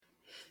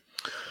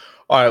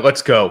All right,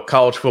 let's go.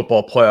 College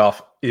football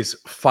playoff is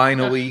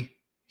finally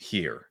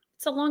here.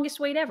 It's the longest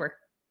wait ever.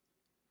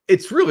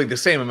 It's really the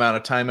same amount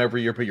of time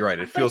every year, but you're right.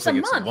 It feels like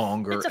it's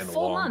longer and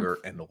longer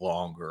and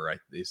longer.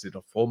 Is it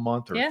a full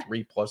month or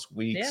 3+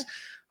 weeks? Yeah.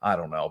 I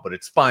don't know, but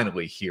it's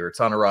finally here.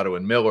 It's Honorado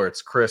and Miller.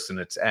 It's Chris and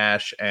it's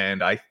Ash.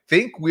 And I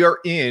think we are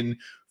in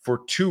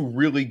for two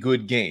really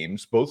good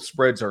games. Both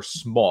spreads are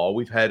small.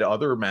 We've had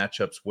other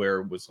matchups where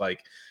it was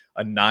like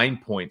a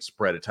 9-point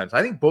spread at times.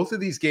 I think both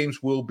of these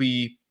games will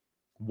be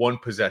one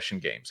possession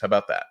games. How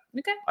about that?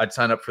 Okay. I'd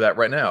sign up for that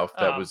right now if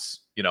that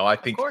was, I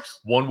think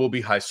one will be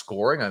high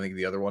scoring. I think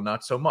the other one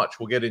not so much.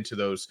 We'll get into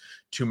those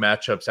two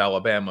matchups,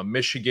 Alabama,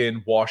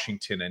 Michigan,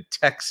 Washington, and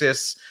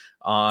Texas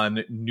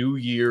on New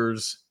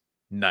Year's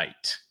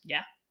night.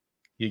 Yeah.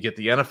 You get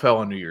the NFL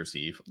on New Year's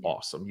Eve.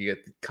 Awesome. You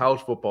get the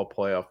college football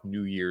playoff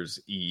New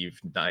Year's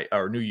Eve night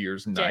or New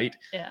Year's night.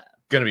 Yeah.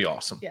 Going to be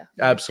awesome. Yeah.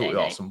 Absolutely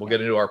awesome. We'll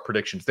get into our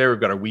predictions there. We've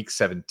got our week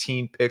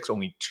 17 picks.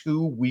 Only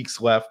 2 weeks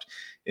left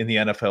in the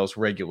NFL's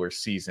regular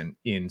season.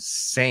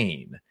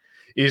 Insane.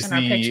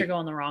 Our picks are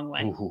going the wrong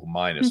way. Ooh,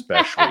 mine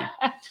especially.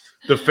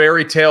 The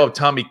fairy tale of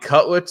Tommy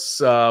Cutlets.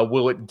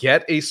 Will it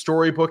get a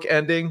storybook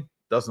ending?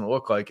 Doesn't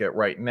look like it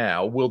right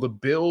now. Will the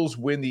Bills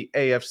win the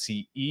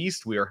AFC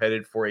East? We are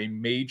headed for a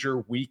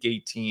major Week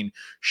 18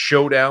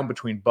 showdown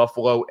between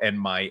Buffalo and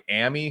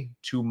Miami.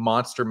 2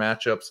 monster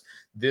matchups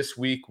this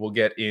week. We'll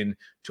get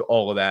into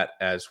all of that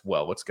as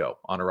well. Let's go.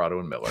 Honorado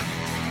and Miller.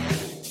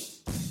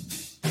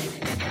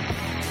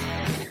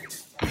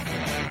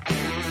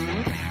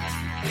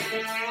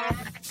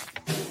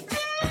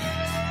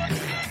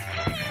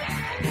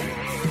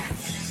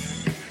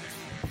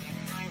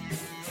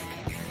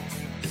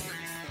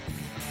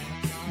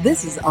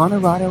 This is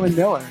Honorado and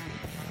Miller,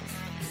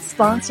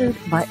 sponsored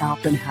by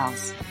Alpen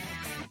House.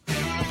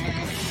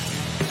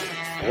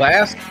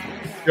 Last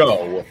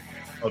show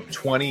of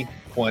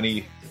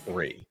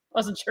 2023.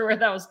 Wasn't sure where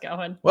that was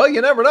going. Well,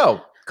 you never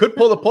know. Could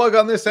pull the plug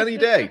on this any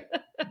day.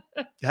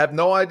 Have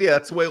no idea.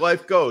 That's the way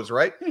life goes,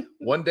 right?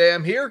 One day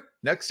I'm here.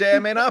 Next day I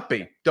may not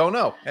be. Don't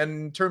know. And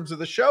in terms of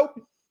the show,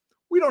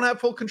 we don't have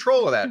full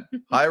control of that.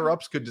 Higher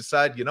ups could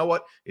decide, you know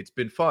what? It's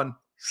been fun.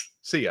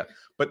 See ya.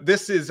 But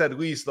this is at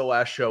least the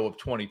last show of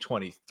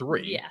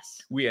 2023.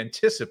 Yes. We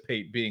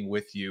anticipate being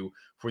with you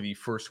for the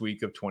first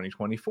week of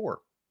 2024.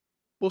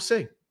 We'll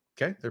see.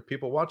 Okay. There are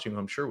people watching who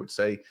I'm sure would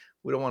say,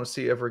 we don't want to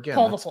see you ever again.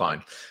 That's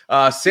fine.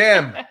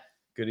 Sam,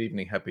 good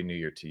evening. Happy New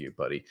Year to you,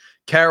 buddy.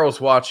 Carol's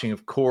watching,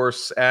 of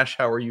course. Ash,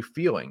 how are you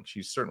feeling?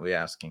 She's certainly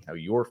asking how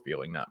you're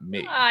feeling, not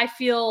me. I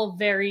feel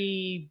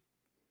very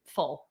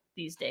full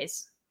these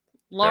days.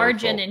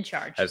 Large and in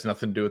charge. Has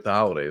nothing to do with the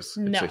holidays.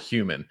 No. It's a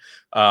human.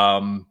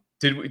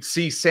 Did we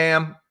see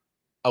Sam?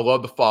 I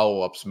love the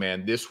follow-ups,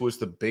 man. This was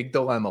the big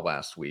dilemma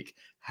last week.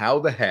 How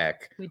the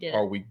heck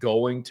are we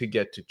going to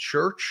get to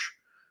church,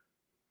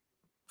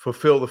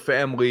 fulfill the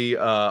family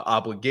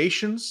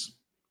obligations,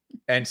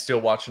 and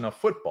still watch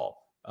enough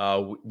football?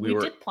 We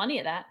did plenty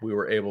of that. We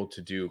were able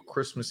to do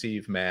Christmas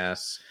Eve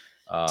Mass.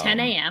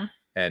 10 a.m.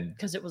 And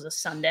because it was a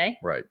Sunday.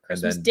 Right.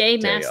 Christmas and then Day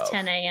Mass,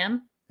 10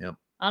 a.m. Yep.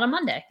 On a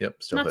Monday. Yep.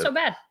 Not so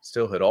bad.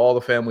 Still hit all the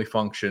family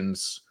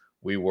functions.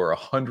 We were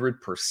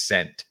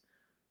 100%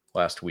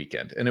 last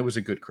weekend, and it was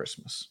a good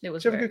Christmas. It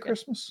was Did you have a good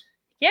Christmas?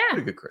 Yeah.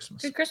 Pretty good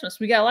Christmas. Good Christmas.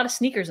 We got a lot of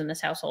sneakers in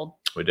this household.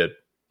 We did.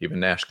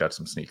 Even Nash got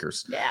some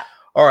sneakers. Yeah.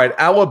 All right.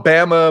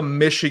 Alabama,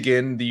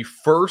 Michigan, the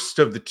first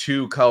of the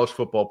 2 college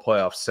football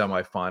playoff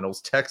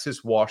semifinals.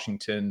 Texas,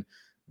 Washington,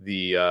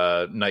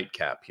 the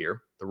nightcap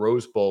here. The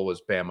Rose Bowl is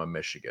Bama,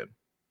 Michigan.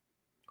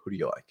 Who do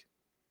you like?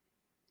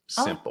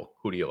 Simple.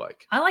 Who do you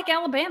like? I like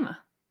Alabama.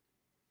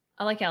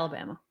 I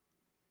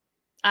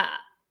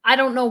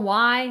don't know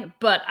why,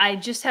 but I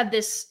just have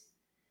this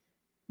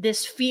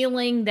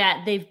feeling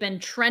that they've been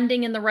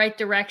trending in the right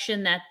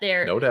direction, that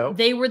no doubt.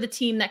 They were the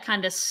team that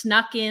kind of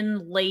snuck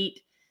in late.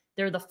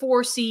 They're the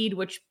 4 seed,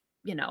 which,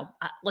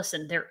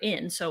 listen, they're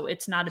in, so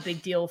it's not a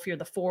big deal if you're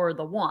the 4 or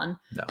the 1.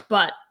 No.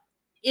 But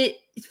it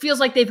feels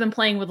like they've been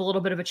playing with a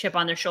little bit of a chip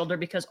on their shoulder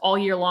because all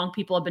year long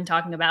people have been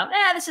talking about,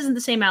 this isn't the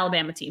same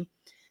Alabama team.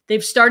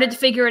 They've started to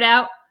figure it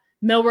out.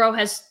 Milroe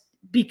has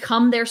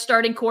become their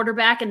starting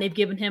quarterback, and they've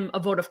given him a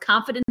vote of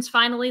confidence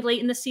finally late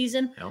in the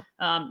season,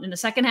 in the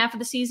second half of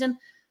the season.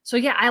 So,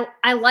 yeah,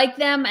 I like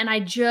them, and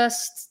I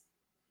just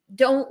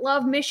don't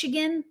love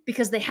Michigan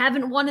because they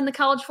haven't won in the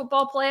college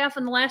football playoff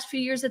in the last few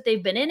years that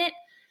they've been in it.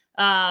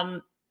 I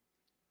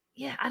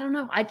don't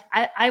know.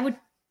 I would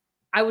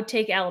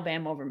take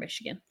Alabama over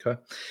Michigan.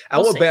 Okay.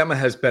 Alabama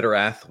has better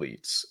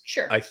athletes.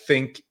 Sure. I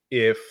think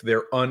if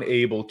they're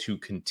unable to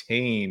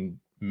contain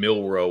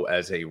Milroe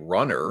as a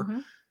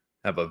runner,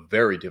 have a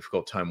very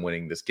difficult time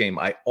winning this game.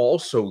 I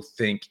also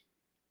think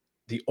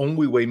the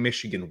only way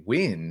Michigan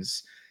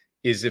wins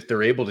is if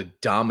they're able to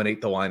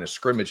dominate the line of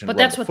scrimmage and but run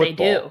that's the what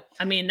football. They do.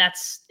 I mean,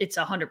 it's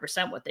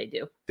 100% what they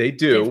do. They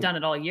do. They've done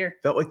it all year.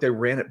 Felt like they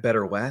ran it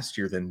better last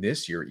year than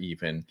this year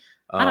even.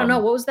 I don't know.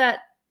 What was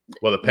that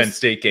Well, the Penn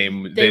State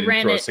game, they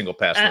didn't throw a single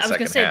pass in the second half.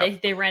 I was going to say,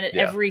 they ran it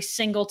every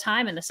single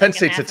time in the second half.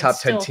 Penn State's a top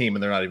 10 team,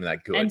 and they're not even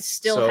that good. And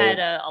still had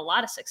a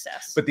lot of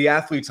success. But the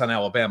athletes on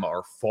Alabama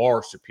are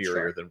far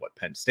superior than what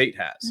Penn State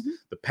has.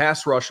 The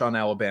pass rush on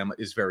Alabama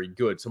is very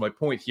good. So my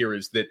point here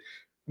is that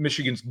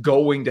Michigan's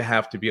going to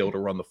have to be able to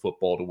run the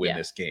football to win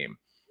this game.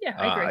 Yeah,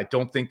 I agree. I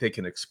don't think they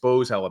can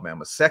expose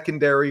Alabama's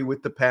secondary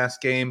with the pass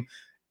game.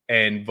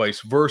 And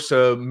vice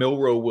versa,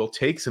 Milroe will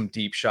take some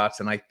deep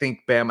shots, and I think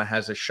Bama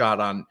has a shot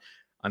on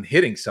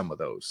hitting some of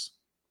those.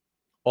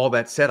 All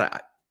that said, I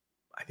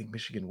think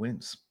Michigan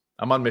wins.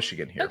 I'm on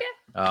Michigan here. Okay.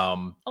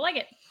 I like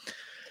it.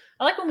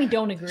 I like when we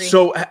don't agree.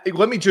 So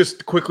let me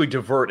just quickly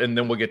divert, and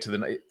then we'll get to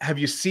the. Have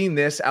you seen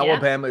this? Yeah.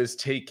 Alabama is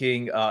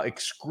taking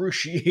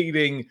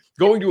excruciating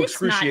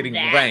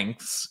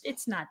lengths.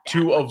 It's not that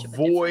to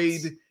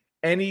avoid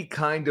any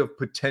kind of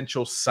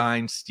potential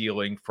sign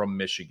stealing from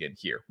Michigan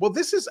here. Well,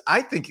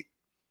 I think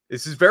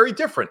this is very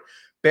different.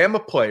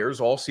 Bama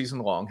players all season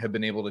long have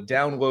been able to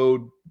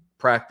download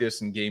practice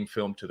and game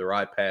film to their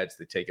iPads.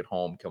 They take it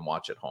home, can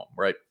watch at home,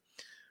 right?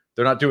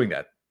 They're not doing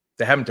that.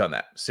 They haven't done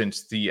that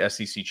since the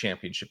SEC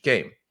championship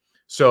game.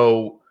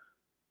 So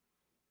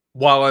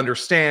while I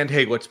understand,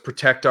 hey, let's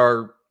protect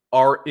our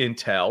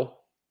intel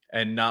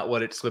and not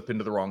let it slip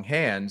into the wrong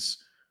hands,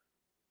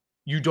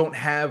 you don't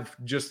have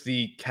just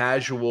the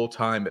casual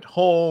time at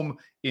home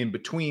in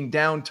between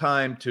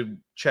downtime to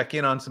check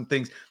in on some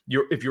things.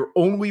 If you're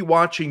only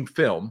watching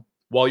film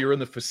while you're in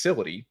the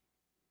facility,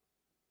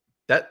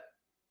 that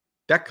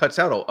cuts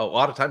out a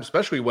lot of time,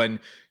 especially when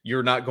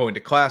you're not going to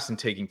class and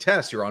taking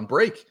tests. You're on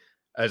break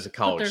as a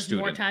college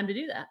student. There's more time to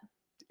do that.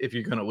 If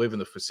you're going to live in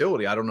the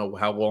facility, I don't know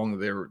how long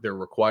they're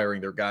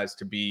requiring their guys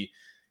to be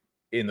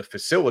in the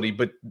facility,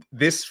 but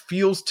this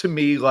feels to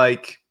me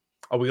like,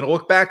 are we going to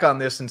look back on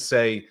this and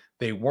say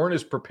they weren't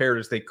as prepared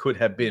as they could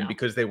have been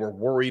because they were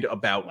worried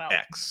about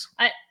X?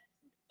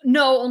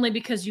 No, only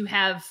because you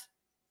have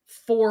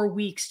 4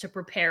 weeks to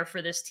prepare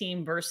for this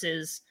team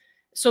versus...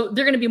 So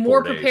they're going to be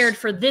more prepared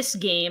for this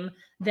game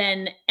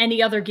than any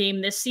other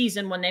game this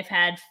season when they've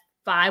had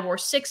 5 or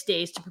 6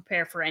 days to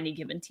prepare for any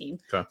given team.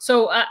 Okay.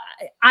 So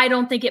I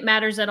don't think it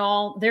matters at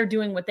all. They're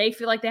doing what they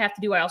feel like they have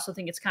to do. I also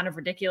think it's kind of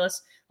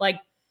ridiculous. Like,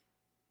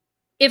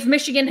 if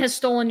Michigan has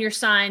stolen your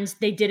signs,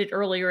 they did it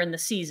earlier in the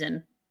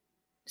season.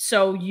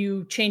 So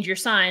you change your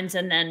signs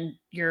and then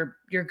you're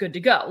good to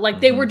go. Like,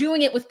 they were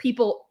doing it with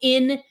people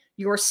in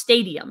your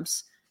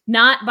stadiums.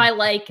 Not by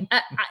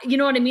you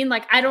know what I mean?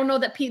 Like, I don't know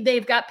that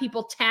they've got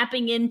people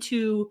tapping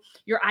into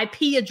your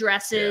IP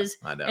addresses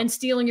and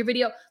stealing your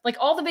video. Like,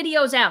 all the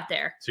videos out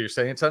there. So you're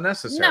saying it's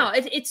unnecessary? No,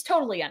 it's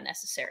totally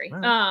unnecessary.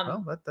 But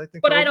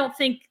I don't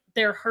think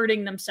they're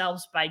hurting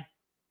themselves by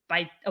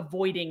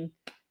avoiding,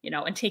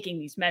 and taking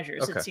these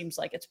measures. Okay. It seems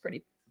like it's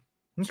pretty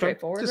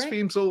straightforward. It just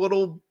seems a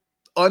little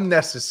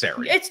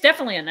unnecessary. It's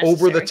definitely unnecessary.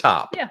 Over the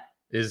top. Yeah.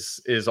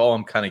 Is all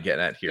I'm kind of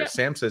getting at here. Yep.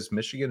 Sam says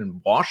Michigan and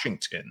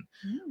Washington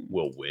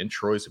will win.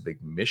 Troy's a big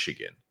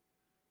Michigan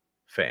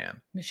fan.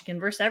 Michigan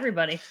versus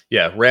everybody.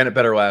 Yeah, ran it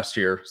better last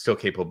year. Still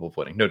capable of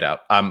winning, no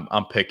doubt. I'm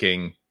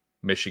picking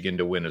Michigan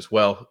to win as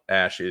well.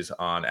 Ash is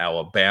on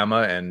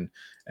Alabama, and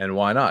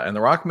why not? And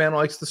the Rock Man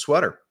likes the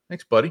sweater.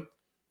 Thanks, buddy.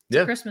 It's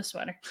a Christmas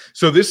sweater.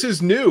 So this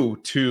is new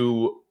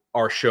to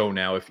our show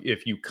now.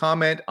 If you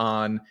comment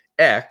on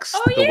X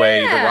the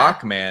way the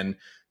Rock Man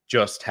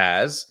just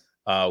has.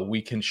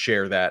 We can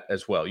share that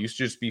as well. It used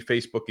to just be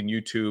Facebook and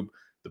YouTube.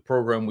 The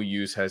program we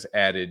use has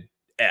added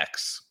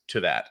X to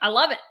that. I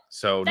love it.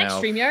 So thanks,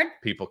 now StreamYard.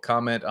 People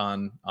comment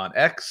on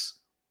X,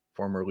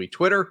 formerly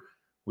Twitter.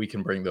 We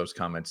can bring those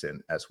comments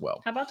in as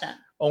well. How about that?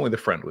 Only the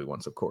friendly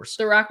ones, of course.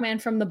 The Rock Man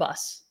from the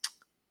bus.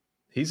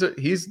 He's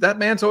that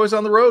man's always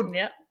on the road.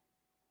 Yep.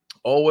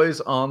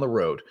 Always on the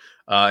road.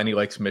 And he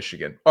likes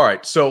Michigan. All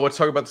right, so let's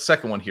talk about the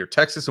second one here.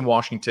 Texas and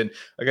Washington.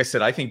 Like I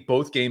said, I think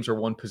both games are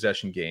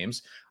one-possession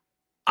games.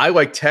 I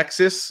like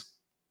Texas.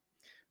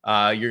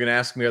 You're going to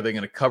ask me, are they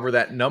going to cover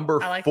that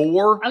number 4? I was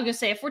going to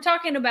say, if we're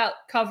talking about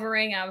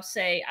covering, I would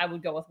say I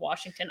would go with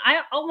Washington.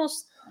 I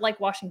almost like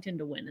Washington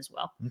to win as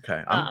well.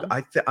 Okay.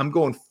 I'm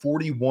going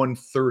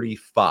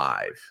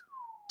 41-35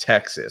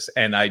 Texas.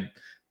 And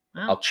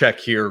I'll check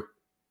here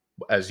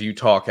as you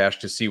talk, Ash,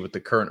 to see what the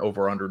current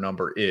over-under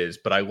number is.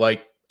 But I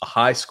like a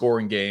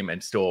high-scoring game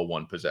and still a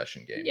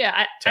one-possession game.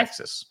 Yeah,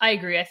 Texas. I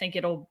agree. I think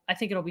it'll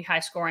be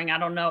high-scoring. I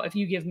don't know if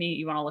you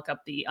want to look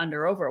up the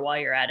under/over while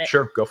you're at it.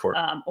 Sure, go for it.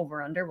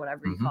 Over/under,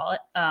 whatever you call it.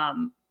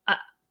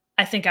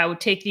 I think I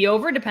would take the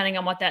over, depending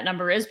on what that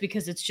number is,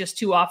 because it's just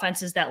two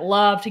offenses that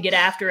love to get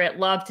after it,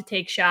 love to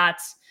take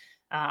shots,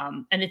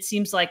 and it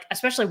seems like,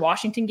 especially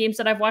Washington games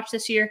that I've watched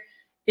this year,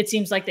 it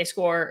seems like they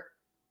score.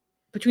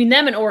 Between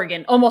them and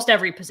Oregon, almost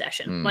every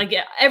possession. Like,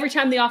 every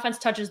time the offense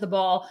touches the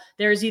ball,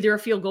 there's either a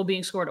field goal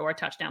being scored or a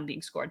touchdown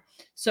being scored.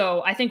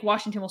 So I think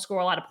Washington will score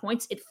a lot of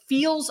points. It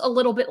feels a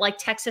little bit like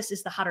Texas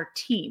is the hotter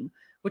team,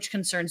 which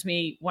concerns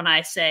me when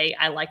I say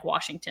I like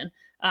Washington.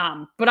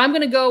 But I'm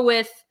going to go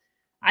with,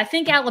 I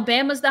think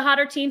Alabama's the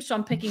hotter team, so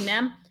I'm picking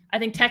them. I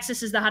think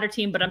Texas is the hotter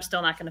team, but I'm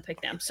still not going to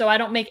pick them. So I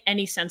don't make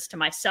any sense to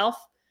myself,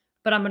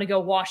 but I'm going to go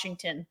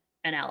Washington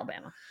and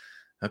Alabama.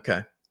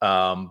 Okay.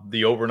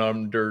 The over and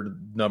under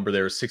number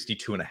there is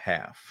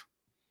 62.5.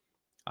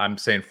 I'm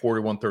saying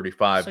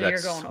 41-35. So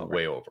That's you're going over.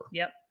 way over.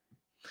 Yep.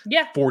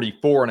 Yeah.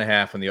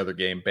 44.5 in the other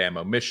game,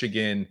 Bama,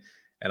 Michigan.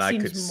 And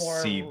Seems I could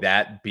see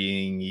that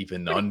being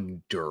even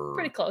under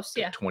pretty close.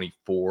 Yeah.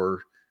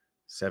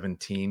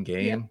 24-17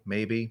 game,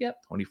 maybe. Yep.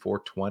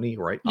 24-20,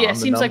 right? Yeah. On the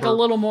Seems like a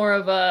number. little more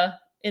of a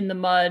in the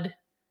mud,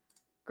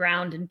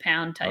 ground and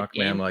pound type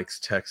game. Rockman likes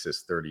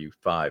Texas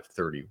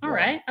 35-31. All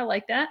right. I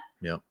like that.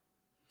 Yep.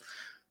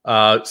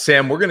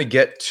 Sam, we're going to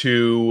get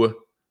to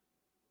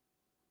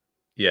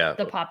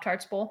the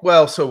Pop-Tarts Bowl.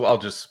 Well, so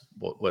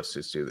let's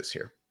just do this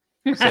here.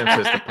 Sam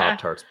says the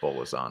Pop-Tarts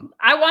Bowl is on.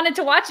 I wanted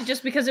to watch it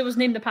just because it was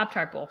named the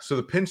Pop-Tart Bowl. So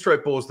the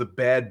Pinstripe Bowl is the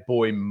Bad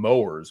Boy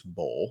Mowers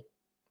Bowl.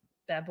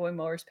 Bad Boy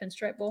Mowers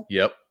Pinstripe Bowl?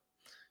 Yep.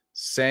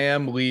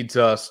 Sam leads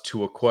us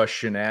to a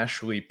question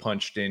Ashley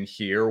punched in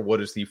here. What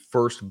is the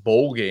first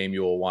bowl game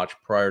you will watch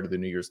prior to the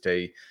New Year's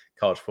Day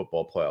College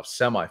Football Playoff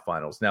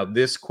semifinals? Now,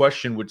 this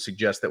question would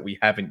suggest that we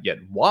haven't yet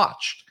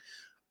watched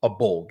a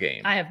bowl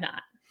game. I have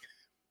not.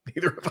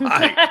 Neither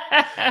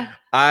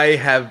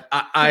have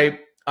I.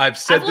 I've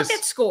said this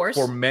scores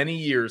for many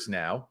years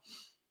now.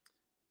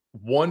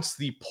 Once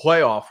the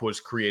playoff was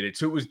created,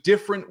 so it was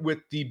different with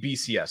the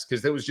BCS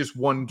because there was just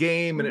one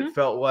game and it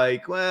felt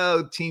like,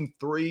 well, team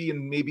 3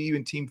 and maybe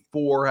even team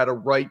 4 had a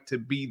right to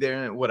be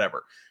there and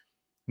whatever.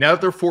 Now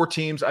that there are 4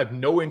 teams, I have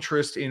no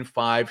interest in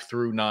 5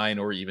 through 9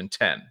 or even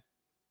 10.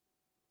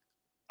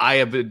 I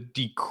have a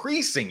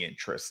decreasing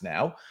interest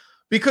now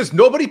because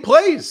nobody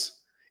plays.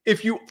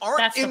 If you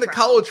aren't in the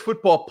college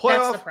football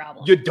playoff,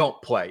 you don't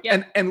play.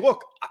 Yep. And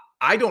look,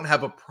 I don't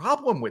have a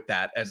problem with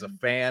that as a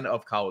fan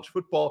of college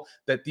football,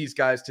 that these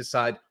guys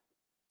decide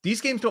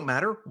these games don't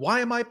matter. Why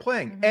am I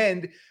playing?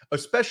 And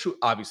especially,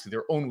 obviously,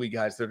 they're only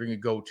guys that are going to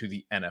go to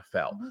the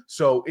NFL.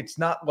 So it's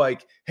not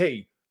like,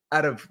 hey,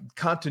 out of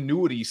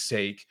continuity's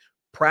sake,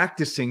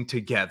 practicing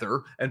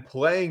together and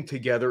playing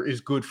together is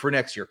good for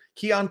next year.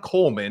 Keon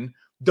Coleman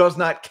does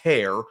not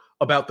care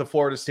about the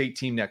Florida State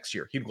team next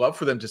year. He'd love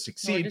for them to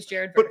succeed. Nor does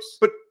Jared but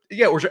Verse.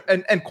 yeah,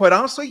 and quite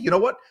honestly, you know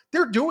what?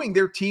 They're doing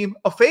their team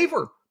a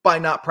favor by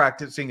not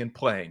practicing and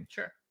playing.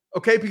 Sure.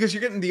 Okay, because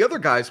you're getting the other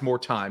guys more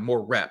time,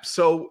 more reps.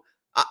 So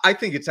I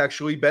think it's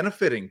actually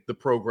benefiting the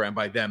program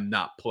by them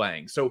not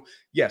playing. So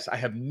yes, I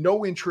have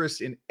no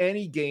interest in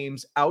any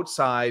games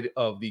outside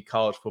of the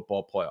college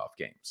football playoff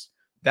games.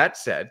 That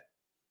said,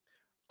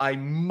 I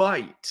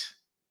might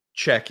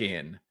check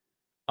in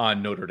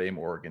on Notre Dame,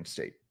 Oregon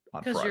State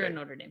on Friday. Because you're a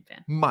Notre Dame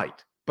fan.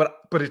 Might. But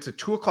it's at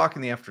 2:00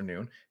 in the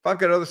afternoon. If I've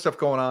got other stuff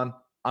going on,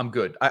 I'm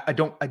good. I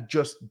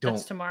just don't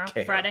That's tomorrow,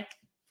 care. Friday.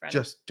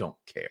 Just don't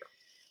care.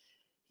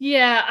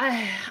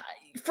 Yeah,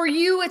 for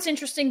you, it's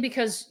interesting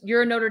because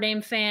you're a Notre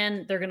Dame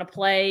fan. They're going to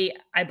play,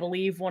 I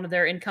believe, one of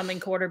their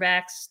incoming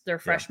quarterbacks, their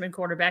freshman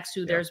quarterbacks,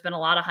 who there's been a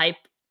lot of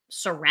hype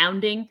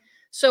surrounding.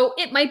 So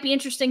it might be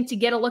interesting to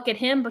get a look at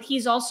him, but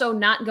he's also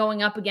not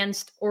going up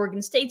against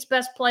Oregon State's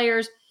best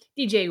players.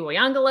 DJ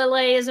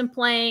Uiagalelei isn't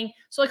playing.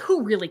 So, like,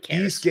 who really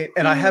cares?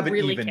 I haven't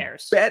really even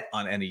bet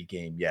on any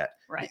game yet.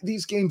 Right.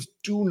 These games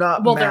do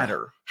not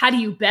matter. How do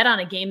you bet on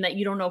a game that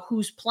you don't know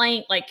who's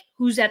playing? Like,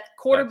 who's at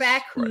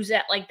quarterback? Who's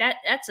at, like,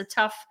 that's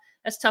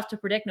tough to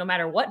predict no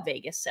matter what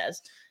Vegas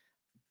says.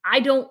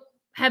 I don't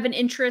have an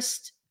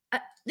interest.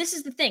 This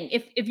is the thing.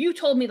 If you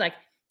told me, like,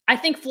 I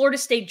think Florida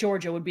State,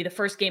 Georgia would be the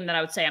first game that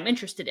I would say I'm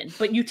interested in,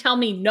 but you tell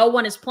me no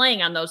one is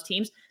playing on those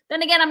teams,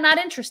 then again, I'm not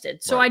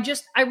interested. So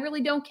I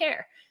really don't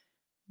care.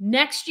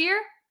 Next year,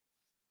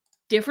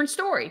 different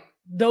story.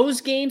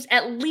 Those games,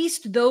 at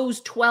least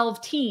those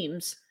 12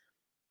 teams,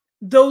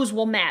 those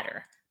will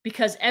matter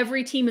because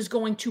every team is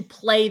going to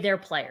play their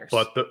players.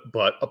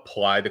 But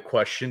apply the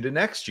question to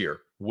next year.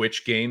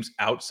 Which games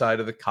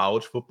outside of the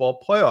college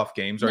football playoff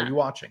games are you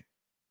watching?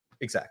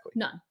 Exactly.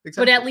 None.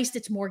 Exactly. But at least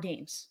it's more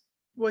games.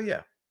 Well,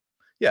 yeah.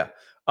 Yeah.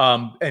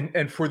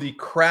 And for the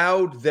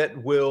crowd that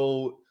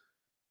will,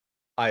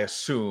 I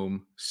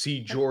assume,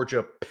 see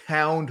Georgia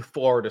pound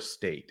Florida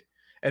State,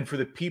 and for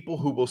the people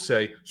who will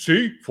say,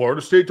 see,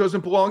 Florida State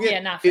doesn't belong in. Yeah,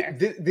 not fair.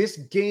 This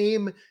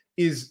game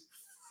is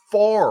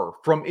far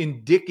from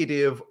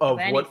indicative of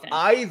what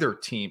either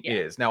team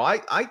is. Now,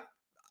 I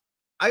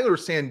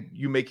understand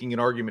you making an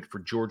argument for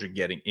Georgia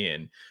getting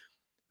in.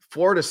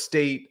 Florida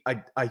State,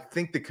 I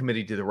think the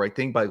committee did the right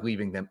thing by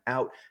leaving them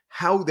out.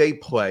 How they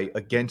play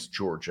against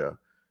Georgia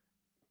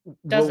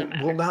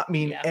will not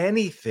mean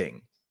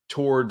anything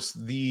towards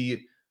the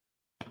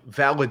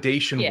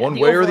validation one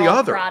way or the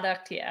other.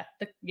 Product,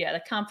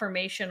 the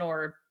confirmation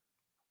or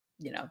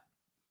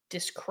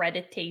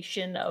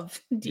decreditation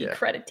of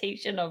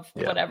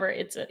whatever.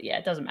 It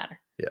doesn't matter.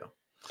 Yeah,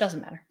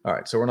 doesn't matter. All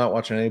right, so we're not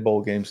watching any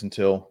bowl games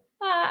until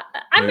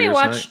I may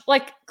watch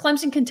like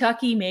Clemson,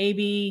 Kentucky.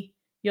 Maybe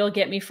you'll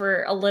get me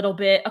for a little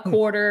bit, a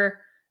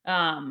quarter.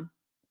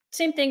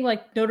 Same thing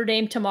like Notre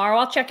Dame tomorrow.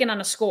 I'll check in on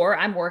a score.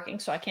 I'm working,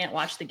 so I can't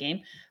watch the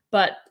game.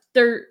 But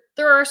there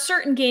are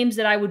certain games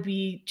that I would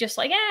be just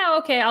like,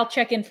 okay, I'll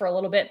check in for a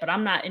little bit, but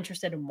I'm not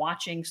interested in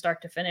watching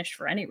start to finish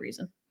for any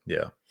reason.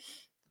 Yeah.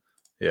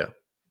 Yeah.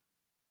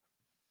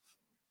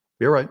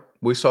 You're right.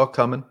 We saw it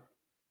coming.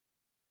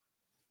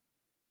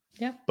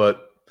 Yeah.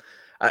 But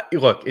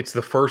look, it's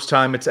the first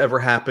time it's ever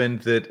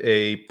happened that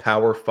a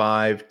Power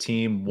 5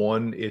 team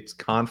won its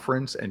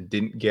conference and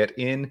didn't get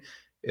in.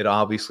 It'd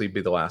obviously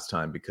be the last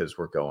time because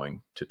we're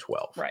going to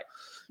 12. Right.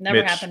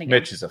 Never happen again.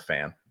 Mitch is a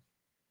fan.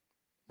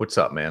 What's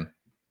up, man?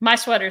 My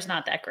sweater's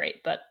not that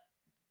great, but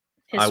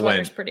his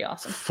sweater's pretty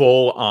awesome.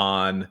 Full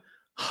on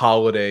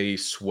holiday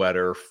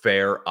sweater,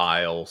 Fair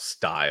Isle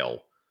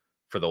style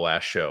for the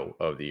last show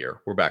of the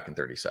year. We're back in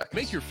 30 seconds.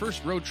 Make your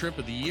first road trip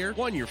of the year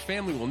one your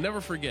family will never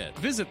forget.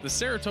 Visit the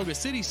Saratoga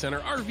City Center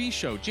RV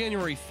Show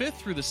January 5th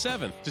through the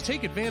 7th to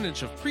take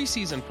advantage of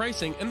preseason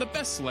pricing and the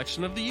best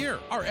selection of the year.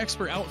 Our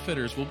expert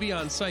outfitters will be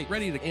on site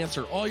ready to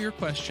answer all your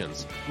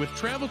questions. With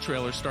travel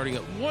trailers starting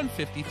at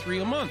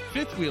 $153 a month,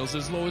 fifth wheels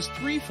as low as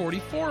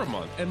 $344 a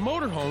month, and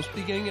motorhomes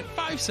beginning at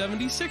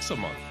 $576 a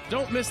month.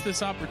 Don't miss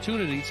this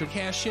opportunity to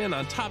cash in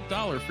on top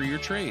dollar for your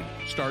trade.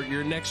 Start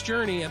your next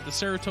journey at the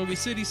Saratoga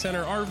City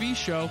Center RV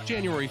Show,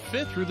 January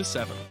 5th through the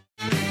 7th.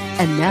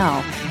 And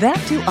now,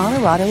 back to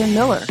Honorado and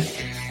Miller.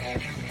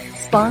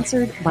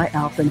 Sponsored by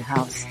Alphen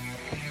House.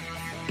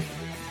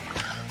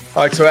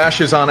 All right, so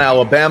Ash is on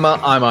Alabama.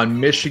 I'm on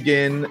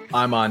Michigan.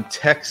 I'm on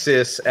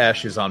Texas.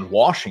 Ash is on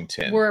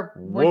Washington. We're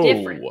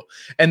different.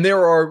 And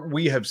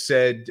we have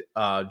said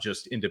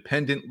just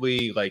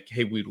independently, like,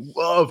 hey, we'd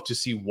love to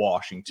see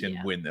Washington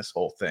win this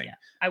whole thing. Yeah,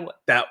 I would.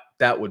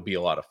 That would be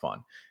a lot of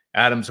fun.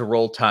 Adam's a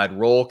roll tide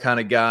roll kind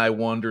of guy.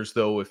 Wonders,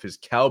 though, if his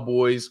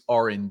Cowboys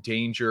are in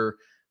danger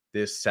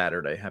this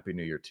Saturday. Happy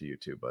New Year to you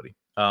too, buddy.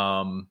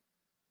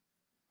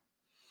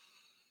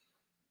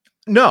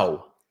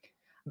 No,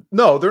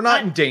 they're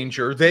not in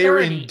danger. They are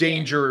in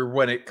danger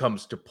when it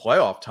comes to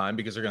playoff time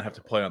because they're going to have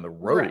to play on the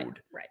road.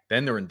 Right.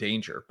 Then they're in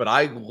danger. But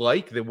I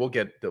like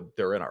that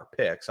they're in our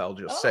picks. I'll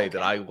just say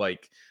that I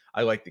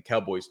like the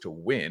Cowboys to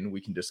win.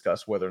 We can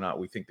discuss whether or not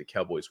we think the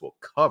Cowboys will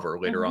cover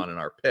later on in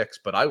our picks.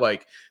 But I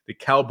like the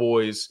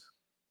Cowboys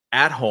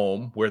at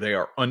home, where they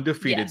are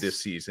undefeated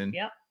this season,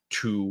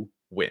 to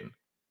win.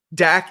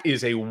 Dak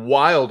is a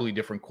wildly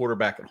different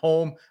quarterback at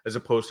home as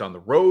opposed to on the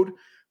road.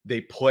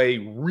 They play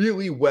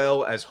really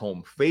well as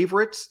home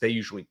favorites. They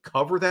usually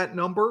cover that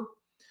number.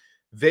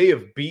 They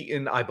have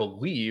beaten, I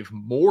believe,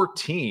 more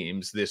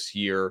teams this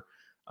year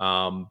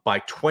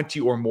by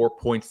 20 or more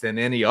points than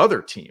any other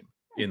team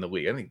in the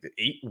league. I think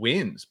 8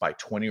 wins by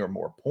 20 or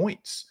more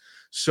points.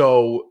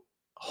 So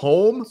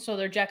home. So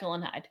they're Jekyll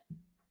and Hyde.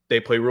 They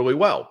play really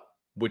well,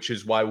 which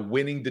is why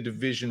winning the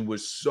division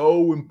was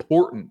so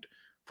important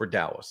for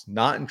Dallas.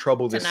 Not in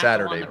trouble this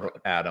Saturday,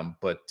 Adam,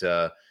 but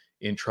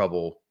in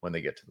trouble when they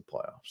get to the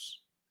playoffs.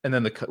 And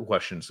then the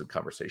questions and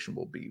conversation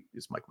will be,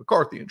 is Mike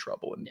McCarthy in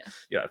trouble? And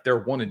if they're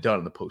one and done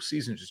in the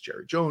postseason, does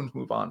Jerry Jones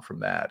move on from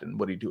that? And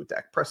what do you do with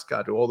Dak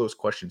Prescott? All those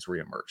questions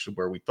reemerge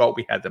where we thought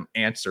we had them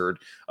answered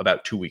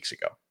about 2 weeks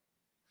ago.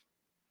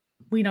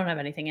 We don't have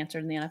anything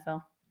answered in the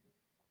NFL.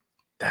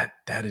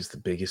 That is the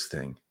biggest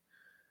thing,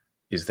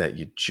 is that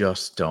you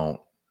just don't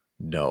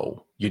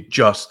know. You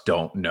just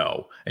don't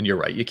know. And you're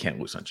right. You can't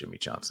lose on Jimmy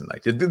Johnson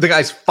night. The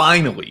guy's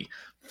finally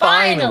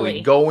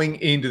going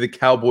into the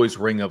Cowboys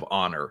Ring of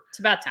Honor. It's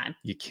about time.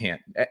 You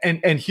can't.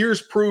 And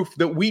here's proof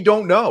that we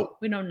don't know.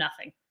 We know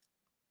nothing.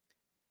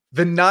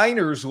 The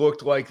Niners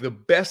looked like the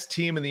best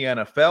team in the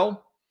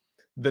NFL.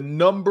 The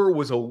number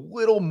was a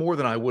little more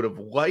than I would have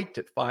liked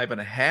at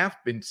 5.5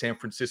 in San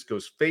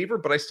Francisco's favor,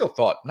 but I still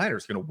thought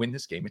Niners going to win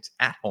this game. It's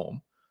at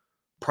home.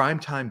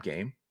 Primetime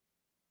game.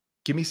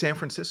 Give me San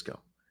Francisco.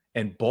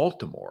 And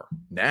Baltimore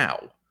now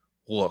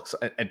looks,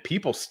 and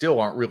people still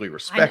aren't really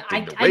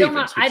respecting the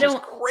Ravens, which is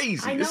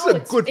crazy. This is a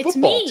good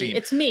football team.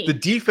 It's me. The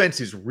defense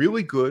is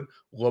really good.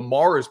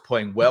 Lamar is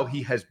playing well.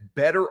 He has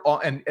better,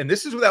 and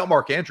this is without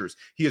Mark Andrews.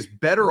 He has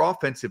better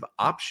offensive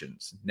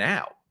options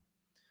now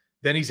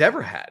than he's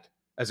ever had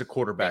as a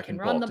quarterback in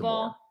Baltimore. Run the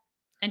ball,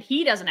 and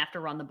he doesn't have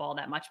to run the ball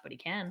that much, but he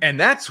can. And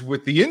that's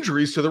with the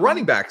injuries to the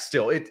running back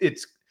still.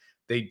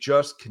 They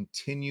just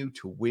continue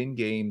to win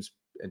games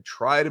and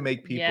try to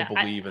make people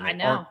believe, and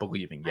they aren't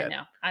believing yet.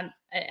 I know.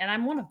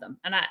 I'm one of them,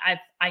 and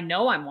I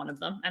know I'm one of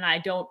them, and I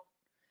don't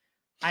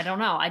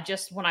know. I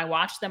just, when I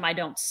watch them, I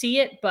don't see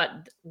it,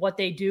 but what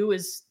they do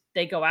is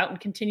they go out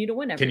and continue to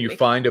win every week. Can you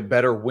find a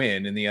better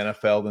win in the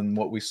NFL than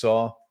what we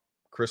saw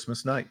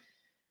Christmas night?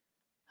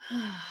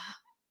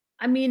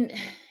 I mean,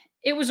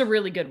 it was a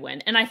really good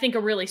win, and I think a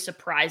really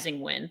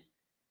surprising win.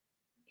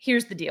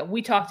 Here's the deal.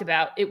 We talked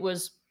about it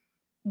was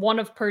one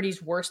of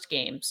Purdy's worst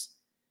games.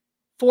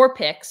 4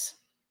 picks.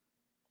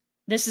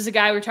 This is a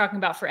guy we're talking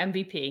about for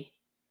MVP.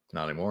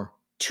 Not anymore.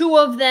 2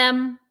 of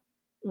them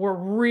were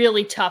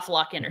really tough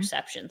luck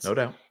interceptions. No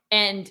doubt.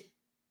 And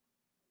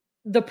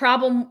the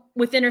problem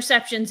with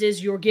interceptions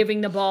is you're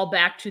giving the ball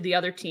back to the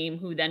other team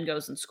who then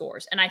goes and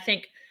scores. And I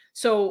think,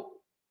 so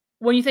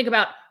when you think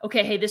about,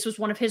 okay, hey, this was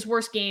one of his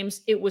worst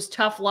games. It was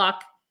tough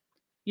luck.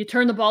 You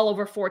turn the ball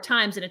over 4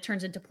 times and it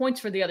turns into points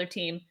for the other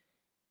team.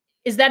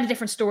 Is that a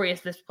different story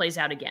if this plays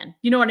out again?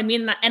 You know what I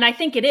mean? And I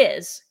think it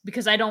is,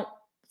 because I don't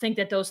think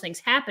that those things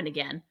happen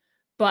again.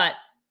 But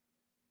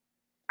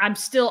I'm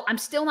still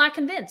not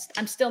convinced.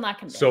 I'm still not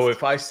convinced. So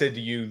if I said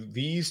to you,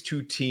 these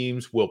two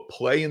teams will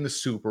play in the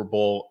Super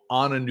Bowl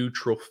on a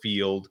neutral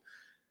field,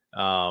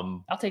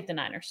 I'll take the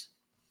Niners.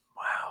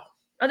 Wow.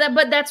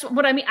 But that's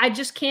what I mean. I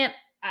just can't.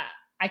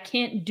 I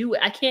can't do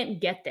it. I can't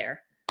get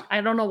there.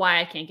 I don't know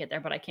why I can't get there,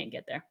 but I can't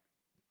get there.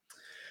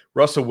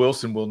 Russell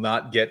Wilson will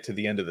not get to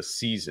the end of the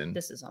season.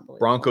 This is unbelievable.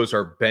 Broncos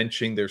are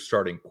benching their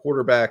starting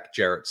quarterback.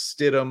 Jarrett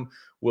Stidham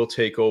will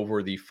take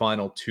over the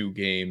final 2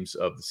 games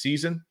of the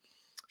season.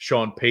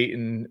 Sean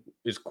Payton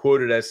is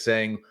quoted as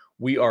saying,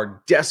 "We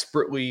are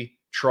desperately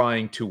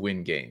trying to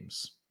win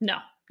games." No,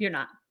 you're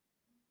not.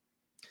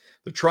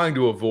 They're trying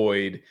to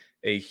avoid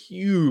a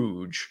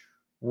huge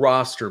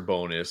roster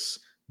bonus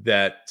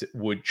that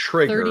would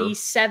trigger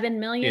 37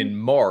 million in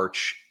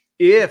March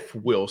if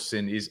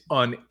Wilson is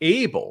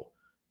unable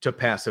to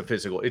pass a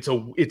physical.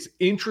 It's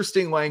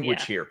interesting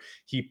language here.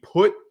 He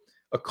put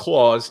a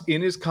clause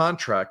in his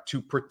contract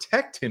to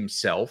protect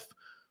himself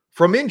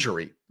from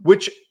injury,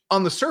 which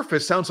on the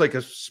surface sounds like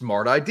a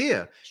smart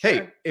idea. Sure.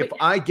 Hey, if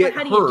I get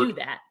hurt, do you do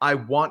that? I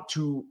want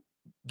to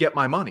get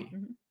my money.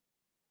 Mm-hmm.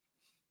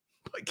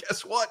 But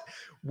guess what?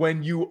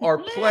 When you are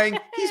playing,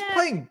 he's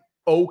playing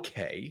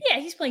okay. Yeah,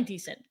 he's playing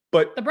decent.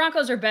 But the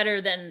Broncos are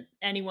better than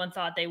anyone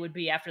thought they would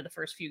be after the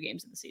first few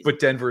games of the season. But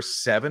Denver's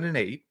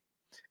 7-8,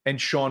 and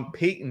Sean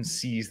Payton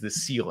sees the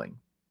ceiling,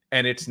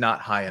 and it's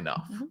not high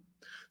enough. Mm-hmm.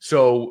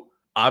 So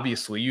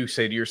obviously, you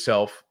say to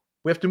yourself,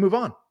 we have to move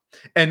on.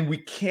 And we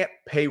can't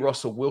pay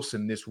Russell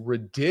Wilson this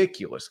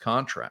ridiculous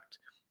contract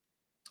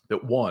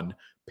that 1,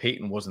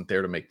 Payton wasn't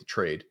there to make the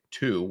trade.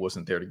 2,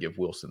 wasn't there to give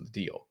Wilson the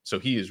deal. So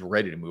he is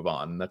ready to move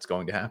on, and that's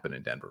going to happen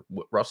in Denver.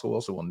 Russell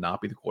Wilson will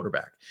not be the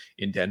quarterback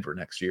in Denver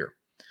next year.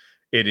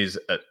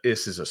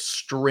 This is a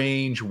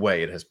strange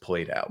way it has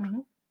played out. Mm-hmm.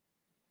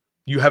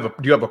 Do you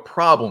have a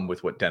problem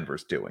with what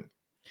Denver's doing?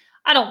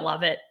 I don't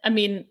love it. I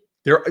mean,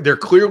 they're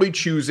clearly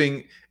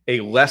choosing a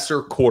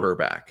lesser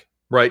quarterback,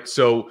 right?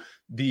 So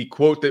the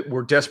quote that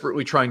we're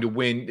desperately trying to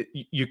win,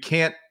 you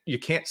can't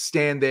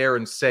stand there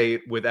and say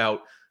it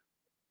without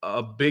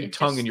a big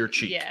tongue in your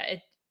cheek. Yeah.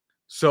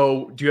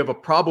 So do you have a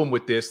problem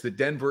with this, that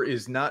Denver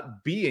is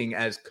not being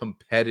as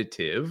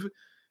competitive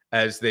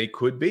as they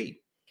could be?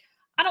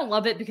 I don't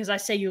love it because I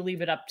say you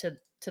leave it up to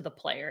the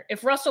player.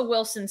 If Russell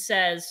Wilson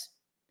says,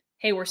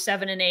 hey, we're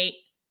 7-8,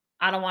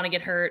 I don't want to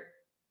get hurt,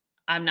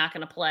 I'm not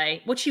going to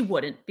play, which he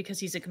wouldn't because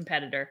he's a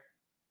competitor,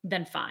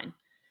 then fine.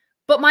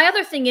 But my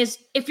other thing is,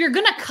 if you're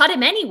going to cut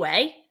him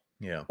anyway,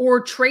 or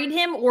trade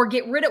him or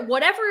get rid of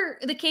whatever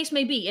the case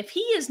may be, if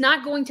he is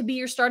not going to be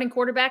your starting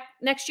quarterback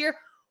next year,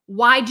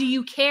 why do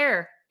you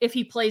care if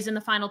he plays in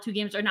the final 2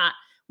 games or not?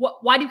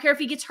 Why do you care if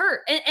he gets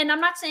hurt? And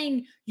I'm not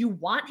saying you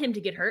want him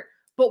to get hurt,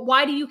 but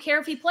why do you care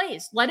if he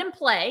plays? Let him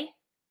play.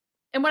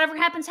 And whatever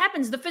happens,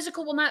 happens. The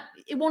physical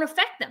won't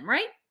affect them,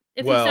 right?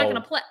 If he's not going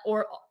to play,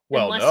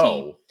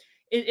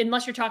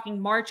 unless you're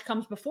talking March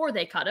comes before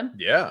they cut him.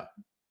 Yeah.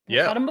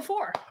 Cut him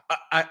before.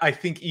 I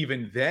think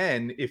even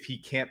then, if he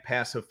can't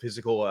pass a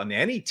physical on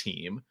any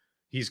team,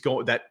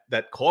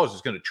 that clause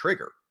is going to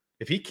trigger.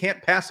 If he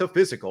can't pass a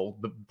physical,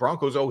 the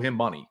Broncos owe him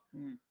money.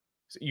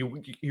 So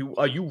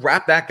you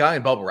wrap that guy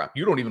in bubble wrap.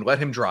 You don't even let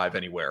him drive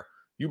anywhere.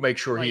 You make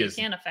sure he is.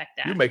 Can't affect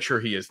that. You make sure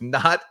he is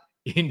not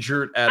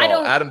injured at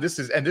all. Adam, this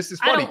is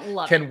funny.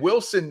 Can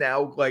Wilson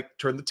now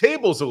turn the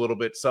tables a little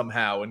bit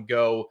somehow and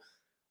go,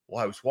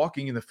 well, I was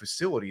walking in the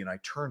facility and I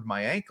turned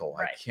my ankle.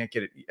 Right. I can't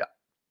get it. Yeah.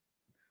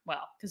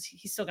 Well, because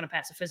he's still going to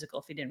pass a physical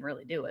if he didn't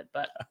really do it,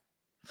 but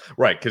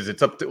right, because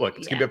it's up to going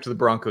to be up to the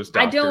Broncos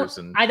doctors.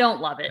 I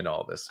don't love it, and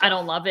all this. I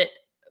don't love it,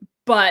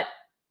 but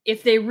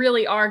if they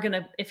really are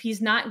if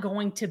he's not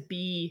going to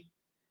be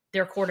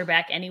their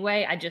quarterback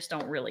anyway, I just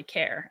don't really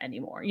care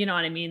anymore. You know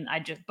what I mean?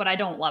 But I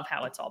don't love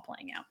how it's all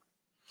playing out.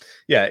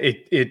 Yeah,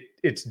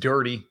 it's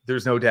dirty.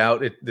 There's no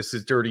doubt. This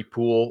is dirty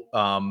pool.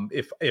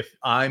 If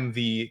I'm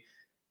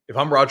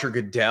Roger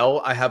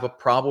Goodell, I have a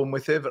problem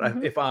with it. But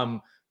mm-hmm. If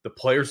I'm the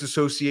Players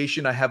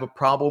Association, I have a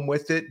problem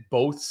with it.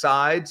 Both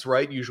sides,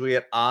 right? Usually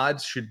at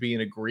odds, should be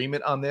in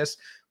agreement on this.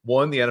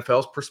 One, the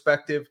NFL's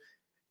perspective.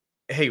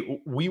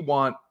 Hey, we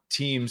want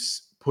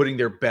teams putting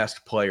their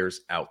best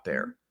players out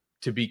there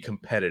to be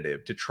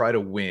competitive, to try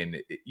to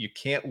win. You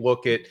can't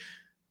look at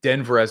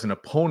Denver as an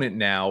opponent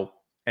now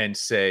and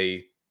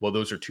say, well,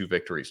 those are 2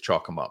 victories,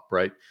 chalk them up,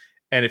 right?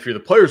 And if you're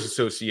the Players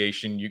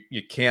Association,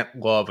 you can't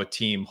love a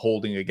team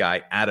holding a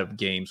guy out of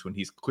games when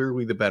he's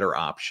clearly the better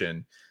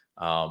option.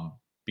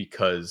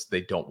 Because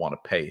they don't want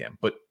to pay him.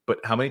 But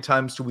how many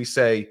times do we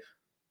say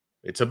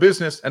it's a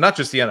business? And not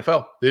just the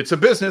NFL. It's a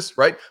business,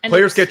 right? And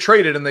players get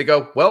traded and they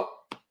go, well,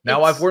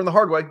 now I've learned the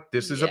hard way.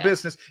 This is a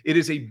business. It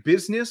is a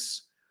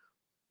business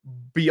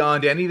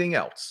beyond anything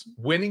else.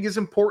 Winning is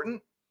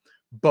important,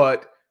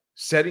 but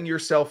setting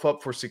yourself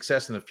up for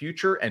success in the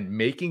future and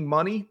making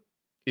money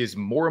is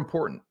more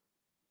important.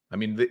 I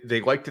mean,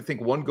 they like to think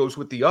one goes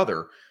with the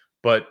other,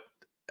 but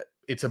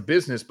it's a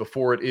business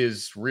before it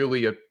is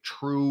really a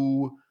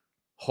true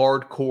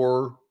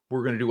hardcore,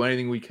 we're going to do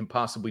anything we can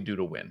possibly do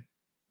to win.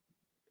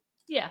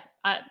 Yeah.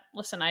 I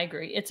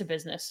agree. It's a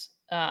business.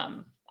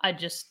 I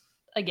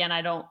again,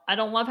 I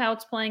don't love how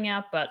it's playing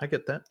out, but I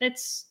get that.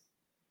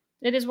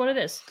 It is what it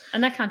is.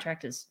 And that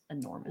contract is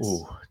enormous.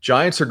 Ooh.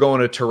 Giants are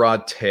going to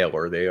Tyrod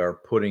Taylor. They are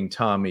putting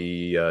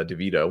Tommy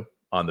DeVito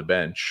on the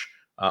bench.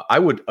 I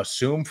would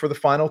assume for the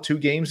final 2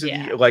 games of the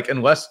year, like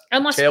unless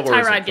Taylor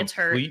Tyrod gets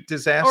hurt,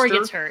 disaster, or he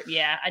gets hurt.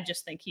 Yeah, I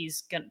just think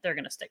they're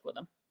gonna stick with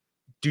him.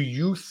 Do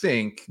you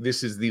think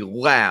this is the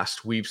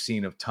last we've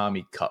seen of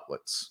Tommy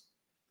Cutlets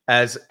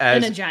as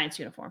in a Giants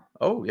uniform?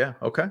 Oh yeah,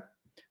 okay.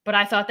 But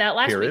I thought that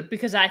last week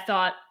because I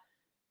thought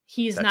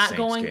they're not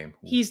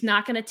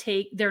going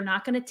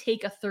to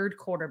take a third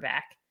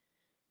quarterback.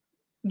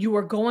 You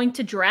are going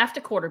to draft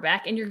a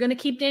quarterback and you're going to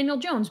keep Daniel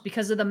Jones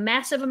because of the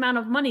massive amount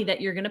of money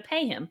that you're going to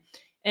pay him.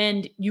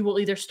 And you will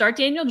either start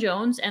Daniel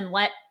Jones and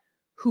let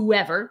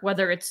whoever,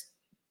 whether it's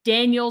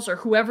Daniels or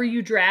whoever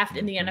you draft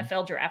in the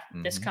NFL draft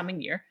this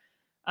coming year,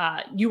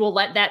 you will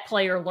let that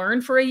player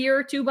learn for a year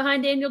or 2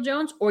 behind Daniel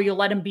Jones, or you'll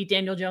let him beat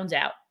Daniel Jones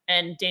out.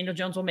 And Daniel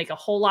Jones will make a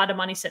whole lot of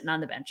money sitting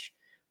on the bench.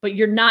 But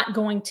you're not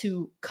going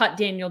to cut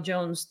Daniel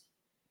Jones,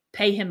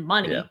 pay him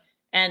money,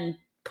 and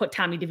put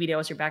Tommy DeVito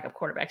as your backup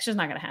quarterback. It's just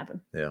not going to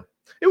happen. Yeah.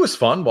 It was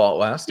fun while it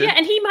lasted. Yeah,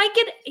 and he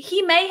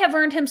may have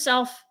earned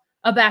himself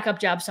a backup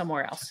job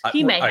somewhere else.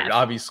 He may have.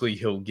 Obviously,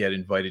 he'll get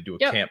invited to a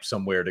camp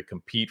somewhere to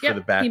compete for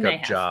the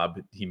backup job.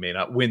 He may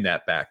not win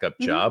that backup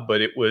job, but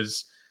it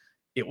was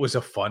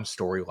a fun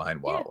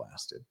storyline while it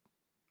lasted.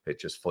 It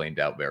just flamed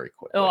out very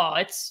quickly. Oh,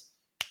 it's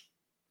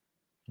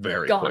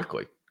very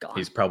quickly. Gone.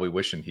 He's probably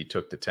wishing he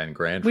took the 10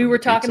 grand. We were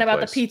talking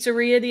about the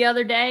pizzeria the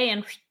other day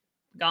and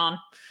gone.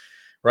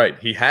 Right.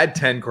 He had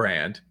 10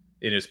 grand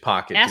in his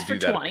pocket to do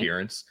that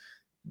appearance.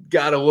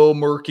 Got a little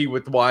murky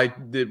with why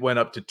it went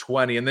up to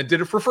 20 and then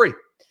did it for free.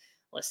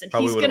 Listen,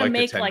 he's going to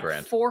make like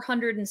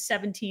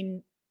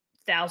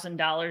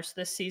 $417,000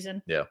 this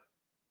season. Yeah.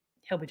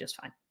 He'll be just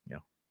fine. Yeah.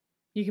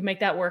 You can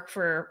make that work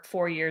for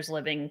 4 years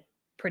living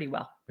pretty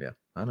well. Yeah,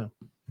 I know.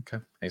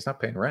 Okay. He's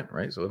not paying rent,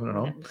 right? He's living at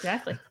home.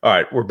 Exactly. All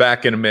right. We're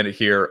back in a minute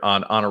here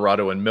on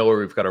Honorado and Miller.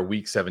 We've got our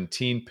week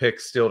 17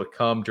 picks still to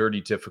come. Dirty,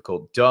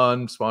 Difficult,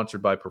 Done,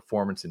 sponsored by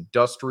Performance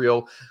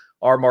Industrial.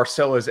 Our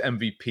Marcella's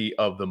MVP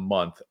of the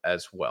month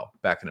as well.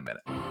 Back in a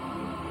minute.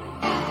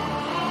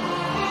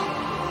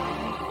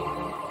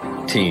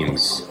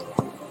 Teams.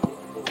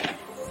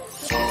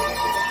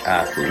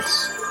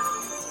 Athletes.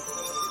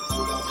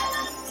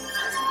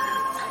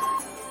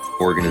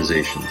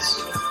 Organizations.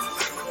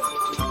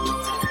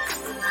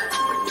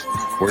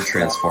 We're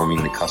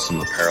transforming the custom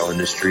apparel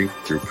industry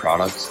through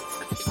products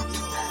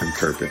and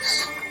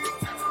purpose.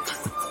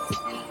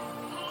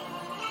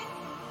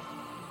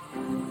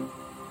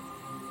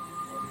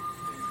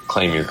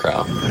 Claim your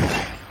crown.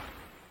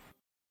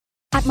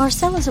 At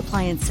Marcella's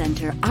Appliance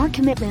Center, our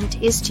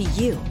commitment is to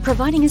you,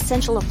 providing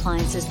essential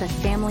appliances that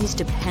families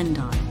depend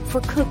on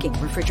for cooking,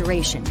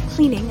 refrigeration,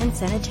 cleaning, and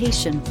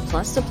sanitation,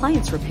 plus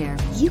appliance repair.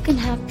 You can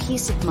have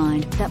peace of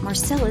mind that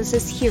Marcella's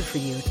is here for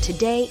you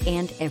today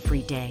and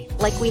every day,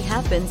 like we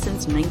have been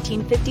since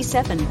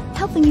 1957,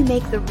 helping you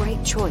make the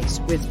right choice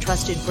with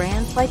trusted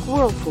brands like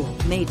Whirlpool,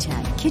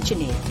 Maytag,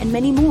 KitchenAid, and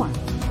many more.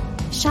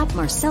 Shop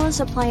Marcella's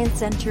Appliance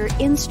Center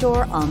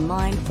in-store,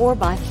 online, or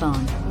by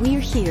phone. We're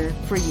here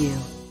for you.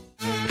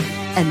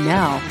 And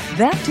now,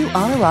 back to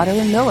Honorado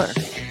and Miller.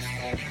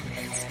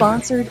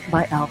 Sponsored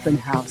by Albany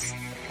House.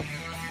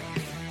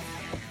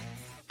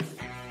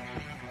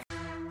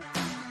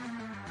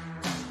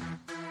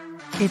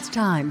 It's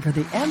time for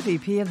the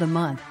MVP of the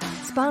month,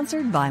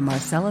 sponsored by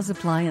Marcella's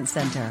Appliance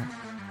Center.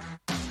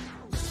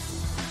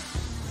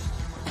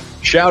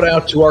 Shout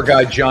out to our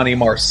guy, Johnny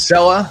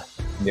Marcella,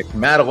 Nick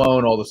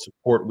Madelone, all the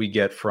support we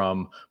get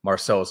from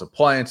Marcella's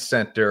Appliance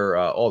Center,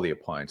 all the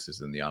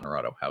appliances in the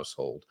Honorado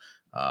household.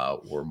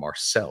 Were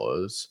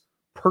Marcella's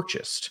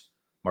purchased.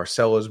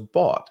 Marcella's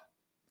bought.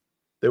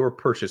 They were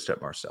purchased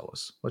at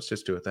Marcella's. Let's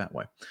just do it that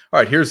way. All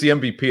right, here's the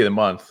MVP of the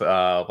month.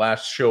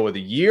 Last show of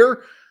the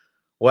year.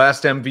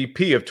 Last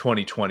MVP of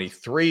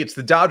 2023. It's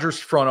the Dodgers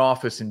front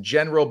office in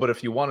general, but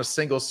if you want to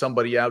single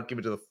somebody out, give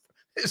it to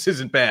this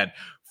isn't bad.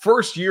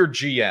 First year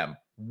GM.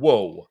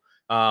 Whoa.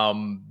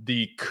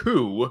 The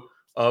coup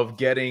of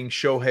getting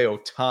Shohei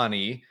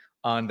Ohtani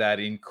on that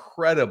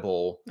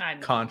incredible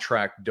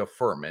contract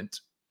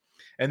deferment.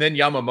 And then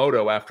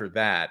Yamamoto after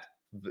that.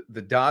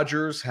 The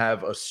Dodgers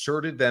have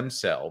asserted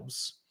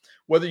themselves,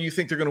 whether you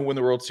think they're going to win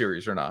the World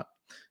Series or not.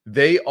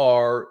 They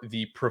are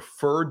the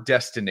preferred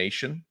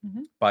destination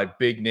by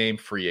big name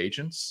free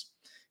agents.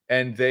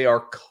 And they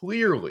are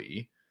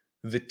clearly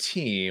the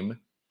team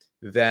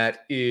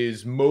that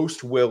is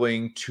most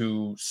willing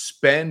to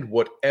spend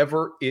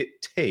whatever it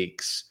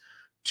takes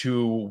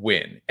to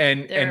win.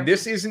 And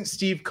this isn't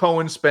Steve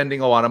Cohen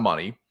spending a lot of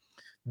money,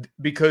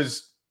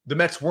 because the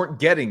Mets weren't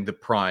getting the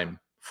prime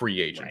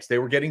free agents. Right. They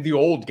were getting the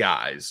old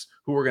guys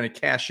who were going to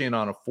cash in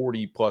on a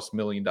 $40+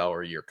 million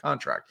a year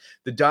contract.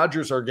 The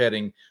Dodgers are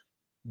getting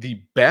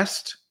the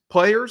best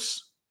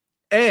players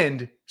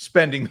and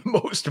spending the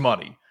most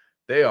money.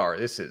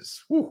 This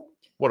is,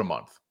 what a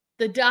month.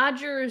 The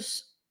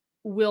Dodgers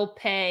will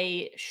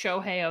pay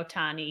Shohei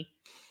Ohtani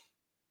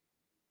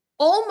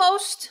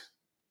almost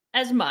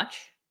as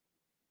much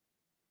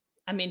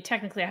I mean,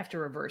 technically I have to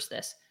reverse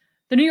this.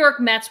 The New York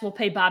Mets will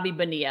pay Bobby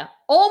Bonilla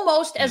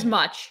almost as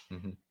much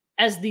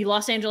as the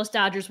Los Angeles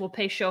Dodgers will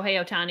pay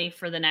Shohei Ohtani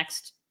for the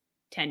next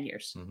 10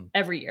 years,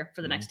 every year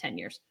for the next 10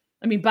 years.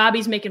 I mean,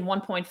 Bobby's making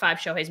 1.5,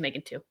 Shohei's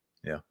making 2.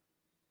 Yeah.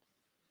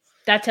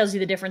 That tells you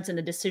the difference in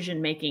the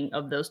decision-making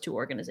of those two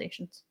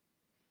organizations.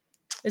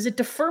 Is it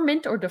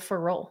deferment or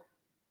deferral?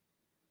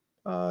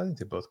 I think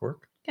they both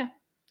work. Yeah.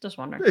 Just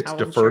wondering. It's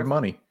deferred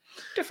money.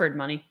 Deferred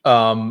money.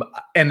 And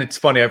it's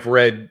funny, I've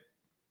read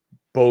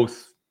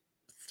both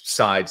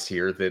sides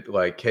here that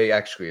like, hey,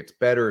 actually it's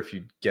better if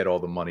you get all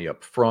the money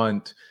up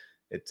front.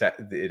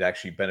 It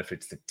actually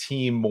benefits the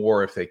team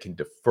more if they can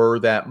defer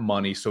that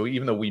money. So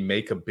even though we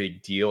make a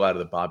big deal out of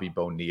the Bobby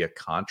Bonilla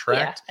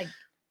contract,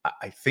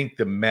 I think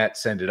the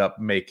Mets ended up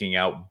making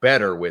out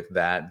better with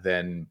that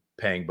than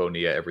paying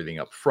Bonilla everything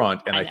up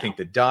front. And I think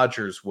the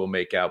Dodgers will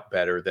make out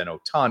better than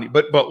Ohtani.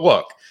 But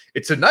look,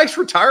 it's a nice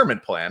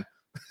retirement plan.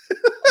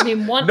 I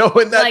mean,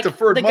 knowing that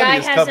deferred money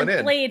is coming in. The guy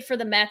hasn't played for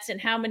the Mets in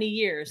how many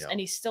years, and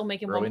he's still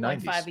making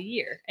 1.5 a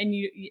year. And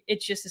it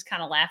just is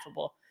kind of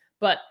laughable.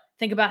 But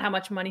think about how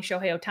much money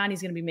Shohei Ohtani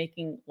is going to be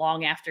making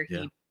long after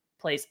he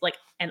plays,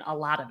 and a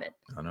lot of it.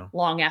 I know.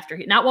 Long after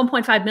not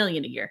 1.5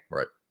 million a year,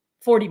 right?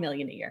 40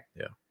 million a year.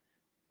 Yeah.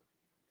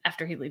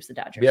 After he leaves the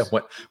Dodgers. Yeah,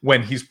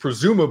 when he's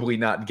presumably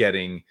not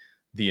getting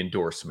the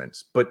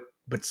endorsements, but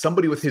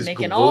somebody with his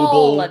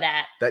global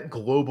that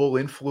global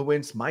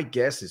influence, my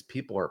guess is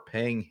people are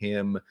paying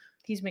him.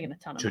 He's making a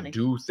ton of money to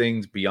do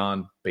things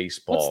beyond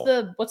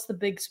baseball. What's the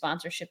big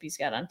sponsorship he's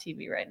got on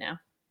TV right now?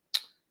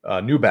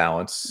 New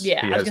Balance.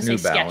 Yeah, I was gonna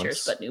say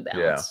Skechers, but New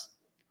Balance.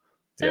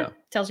 Yeah.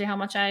 Tells you how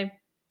much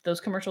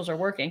those commercials are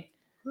working.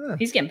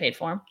 He's getting paid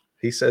for them.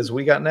 He says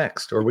we got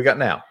next, or we got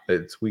now.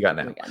 We got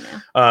now.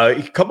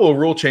 A couple of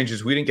rule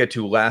changes we didn't get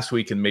to last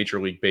week in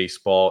Major League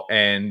Baseball,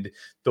 and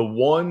the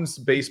ones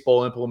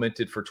baseball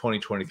implemented for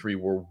 2023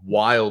 were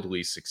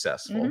wildly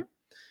successful,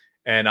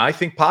 and I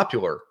think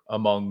popular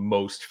among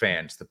most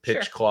fans. The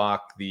pitch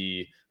clock,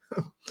 the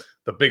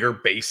bigger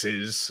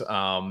bases,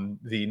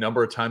 the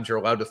number of times you're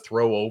allowed to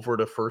throw over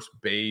to first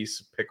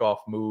base, pick off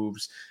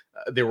moves.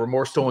 There were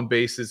more stolen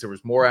bases. There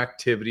was more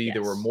activity.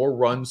 There were more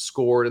runs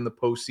scored in the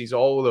postseason,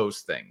 all of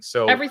those things.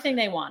 So everything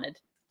they wanted.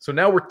 So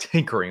now we're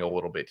tinkering a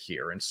little bit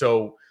here. And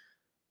so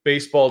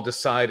baseball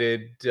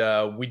decided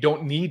we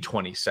don't need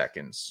 20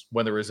 seconds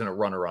when there isn't a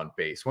runner on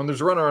base. When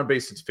there's a runner on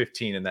base, it's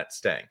 15 and that's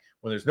staying.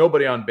 When there's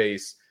nobody on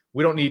base,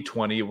 we don't need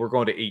 20. We're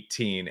going to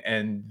 18.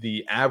 And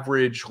the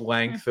average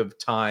length of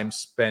time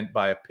spent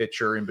by a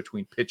pitcher in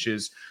between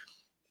pitches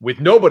with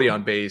nobody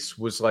on base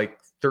was like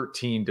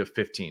 13 to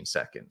 15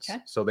 seconds. Okay.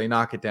 So they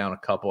knock it down a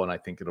couple, and I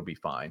think it'll be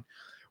fine.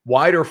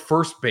 Wider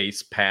first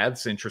base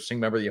paths, interesting.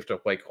 Remember, you have to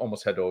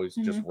almost had to always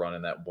just run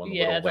in that one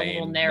little lane.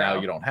 Little narrow.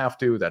 Now you don't have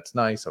to. That's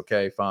nice.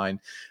 Okay,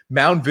 fine.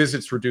 Mound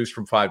visits reduced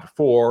from 5 to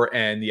 4,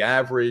 and the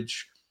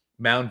average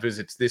mound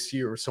visits this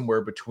year are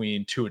somewhere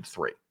between 2 and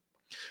 3.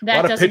 A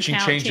lot of pitching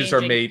changes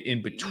are made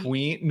in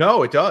between.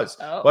 No, it does.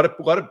 A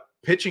lot of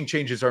pitching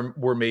changes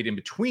were made in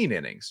between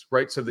innings,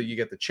 right? So that you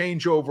get the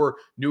changeover,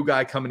 new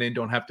guy coming in,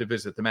 don't have to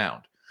visit the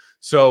mound.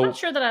 So I'm not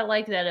sure that I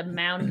like that a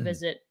mound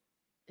visit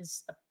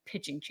is a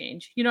pitching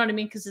change. You know what I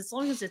mean? Because as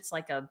long as it's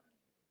like a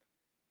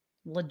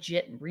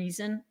legit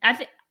reason,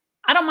 I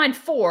don't mind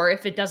 4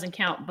 if it doesn't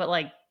count.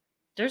 But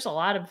there's a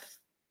lot of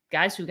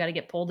guys who got to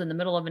get pulled in the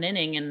middle of an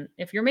inning, and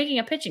if you're making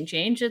a pitching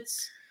change,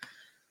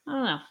 I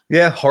don't know.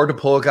 Yeah, hard to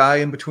pull a guy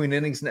in between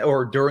innings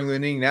or during the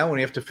inning now when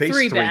you have to face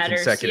 3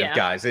 consecutive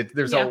guys.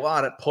 There's a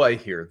lot at play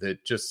here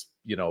that just,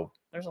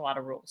 there's a lot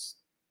of rules.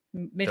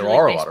 There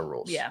are a lot of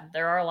rules. Yeah,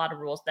 there are a lot of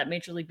rules that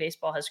Major League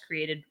Baseball has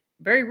created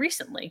very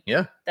recently.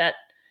 Yeah. That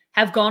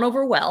have gone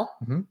over well,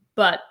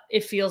 but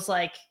it feels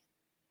like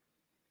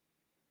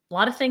a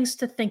lot of things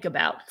to think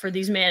about for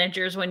these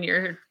managers when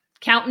you're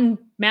counting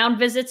mound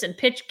visits and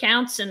pitch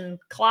counts and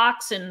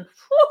clocks and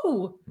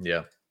whoo.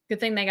 Yeah. Good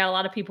thing they got a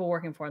lot of people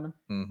working for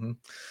them.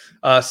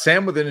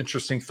 Sam with an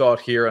interesting thought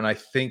here, and I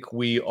think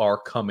we are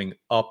coming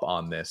up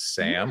on this,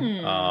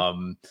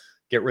 Sam.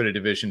 Get rid of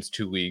divisions,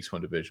 2 leagues,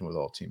 1 division with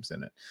all teams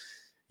in it.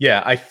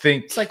 Yeah, I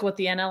think it's like what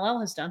the NLL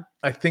has done.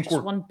 I think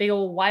just one big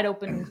old wide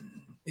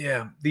open.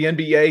 Yeah, the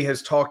NBA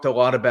has talked a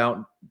lot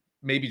about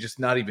maybe just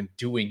not even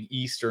doing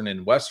Eastern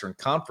and Western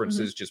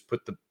conferences, just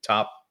put the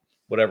top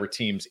whatever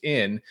teams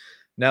in.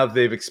 Now that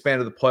they've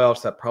expanded the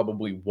playoffs, that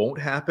probably won't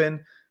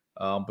happen.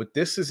 But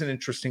this is an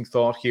interesting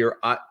thought here.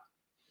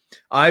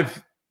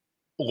 I've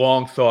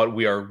long thought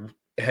we are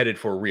headed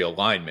for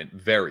realignment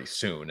very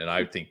soon. And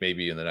I think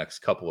maybe in the next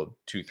couple of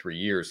 2-3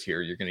 years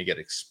here, you're going to get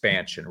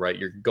expansion, right?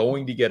 You're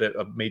going to get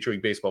a Major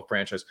League Baseball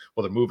franchise.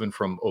 Well, they're moving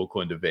from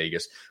Oakland to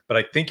Vegas, but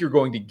I think you're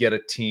going to get a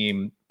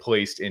team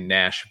placed in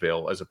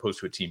Nashville as opposed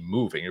to a team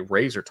moving. The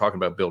Rays are talking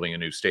about building a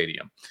new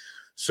stadium.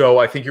 So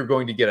I think you're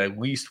going to get at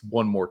least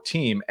one more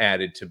team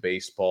added to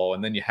baseball,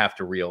 and then you have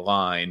to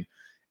realign.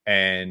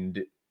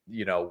 And,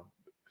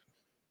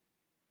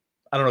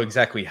 I don't know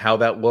exactly how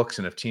that looks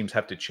and if teams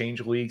have to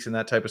change leagues and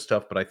that type of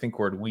stuff, but I think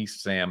we're at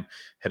least, Sam,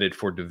 headed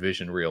for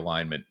division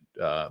realignment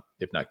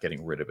if not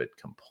getting rid of it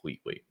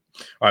completely.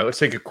 All right, let's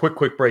take a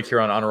quick break here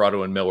on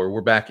Honorado and Miller.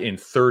 We're back in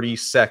 30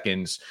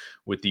 seconds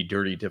with the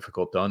Dirty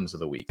Difficult Duns of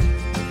the week.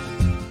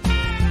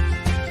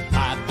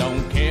 I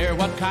don't care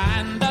what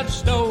kind of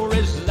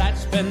stories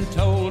that's been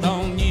told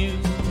on you.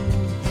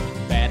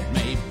 That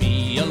may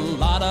be a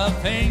lot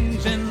of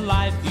things in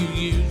life you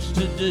used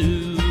to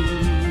do.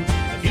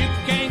 If you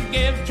can't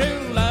give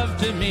true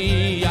love to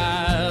me,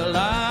 I'll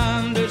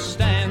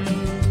understand.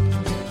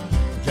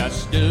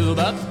 Just do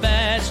the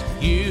best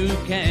you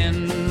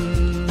can.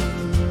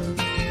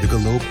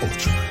 Michelob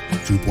Ultra,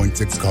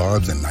 2.6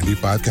 carbs and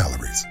 95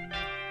 calories.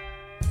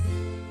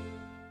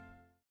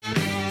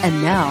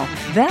 And now,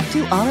 back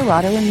to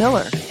Honorado and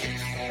Miller.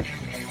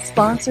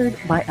 Sponsored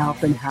by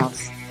Albany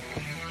House.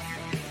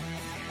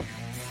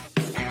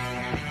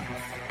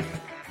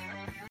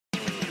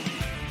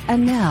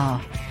 And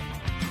now,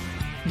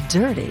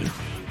 Dirty,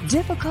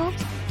 Difficult,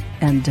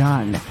 and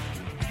Done.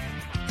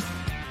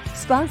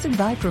 Sponsored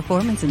by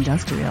Performance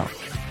Industrial.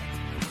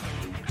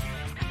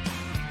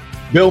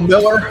 Bill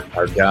Miller,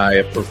 our guy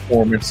at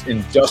Performance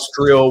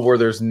Industrial, where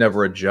there's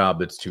never a job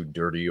that's too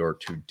dirty or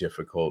too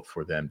difficult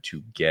for them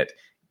to get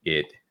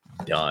it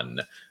done.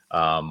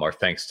 Our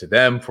thanks to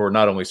them for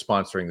not only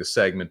sponsoring the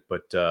segment,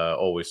 but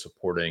always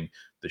supporting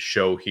the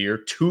show here.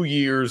 2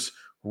 years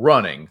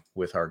running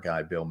with our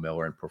guy, Bill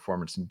Miller, and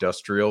Performance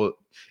Industrial.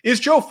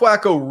 Is Joe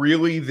Flacco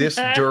really this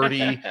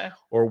dirty,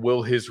 or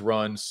will his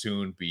run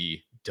soon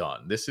be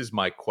done? This is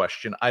my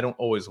question. I don't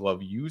always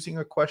love using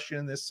a question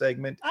in this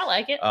segment. I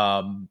like it.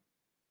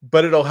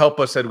 But it'll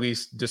help us at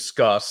least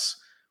discuss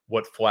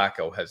what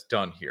Flacco has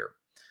done here.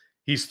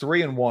 He's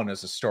 3-1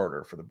 as a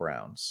starter for the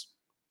Browns.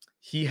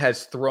 He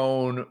has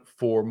thrown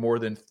for more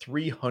than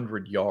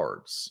 300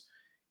 yards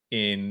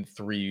in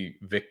 3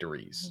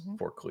 victories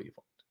for Cleveland.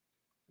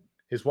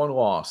 His one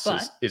loss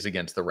is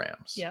against the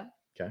Rams. Yeah.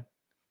 Okay.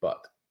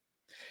 But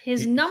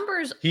his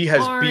numbers he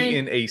has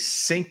beaten a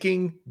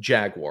sinking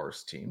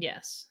Jaguars team.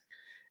 Yes.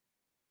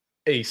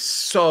 A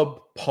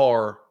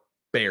subpar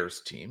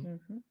Bears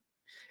team.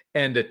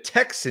 And a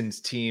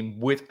Texans team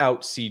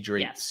without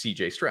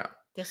CJ Stroud.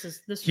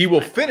 He will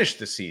finish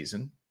the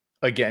season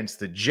against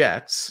the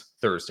Jets,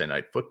 Thursday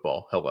Night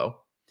Football.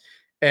 Hello.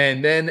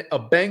 And then a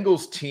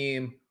Bengals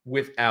team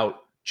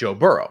without Joe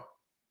Burrow.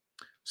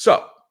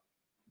 So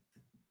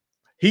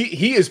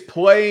he is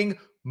playing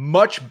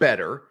much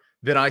better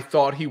than I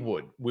thought he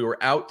would. We were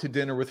out to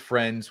dinner with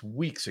friends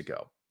weeks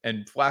ago,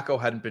 and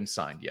Flacco hadn't been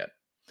signed yet.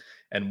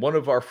 And one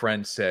of our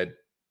friends said,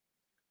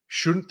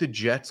 shouldn't the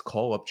Jets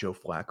call up Joe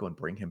Flacco and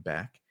bring him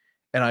back?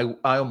 And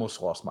I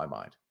almost lost my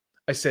mind.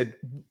 I said,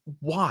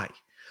 why?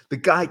 The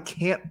guy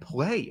can't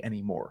play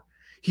anymore.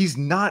 He's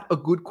not a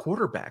good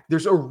quarterback.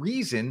 There's a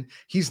reason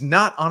he's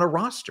not on a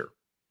roster.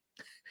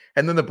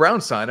 And then the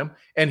Browns sign him,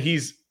 and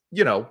he's,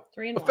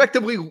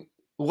 effectively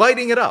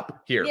lighting it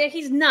up here. Yeah,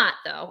 he's not,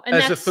 though. And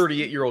as a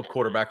 38-year-old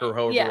quarterback or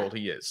however old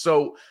he is.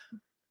 So,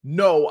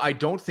 no, I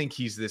don't think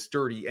he's this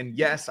dirty. And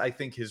yes, I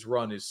think his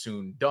run is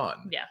soon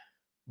done. Yeah.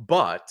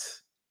 But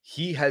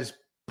he has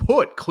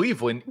put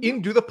Cleveland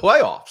into the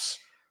playoffs.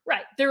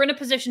 Right. They're in a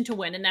position to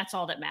win, and that's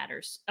all that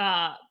matters.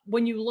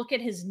 When you look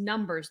at his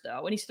numbers,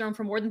 though, and he's thrown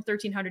for more than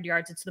 1,300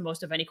 yards, it's the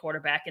most of any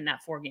quarterback in that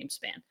 4-game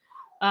span.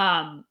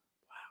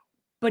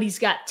 But he's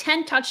got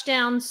 10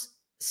 touchdowns,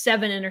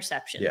 7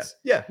 interceptions.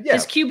 Yeah.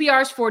 His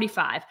QBR is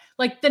 45.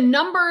 Like, the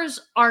numbers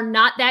are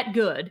not that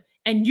good,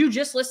 and you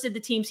just listed the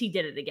teams he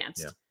did it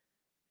against. Yeah.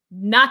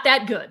 Not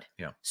that good.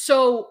 Yeah.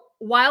 So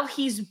while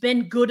he's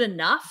been good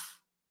enough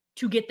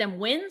to get them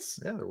wins,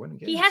 they're winning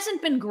games. He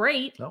hasn't been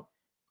great. No.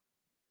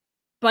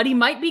 But he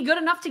might be good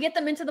enough to get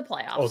them into the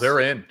playoffs. Oh,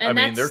 they're in. And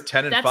I mean, they're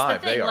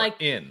 10-5. They are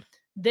in.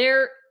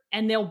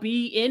 They'll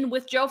be in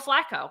with Joe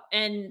Flacco.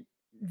 And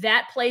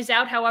that plays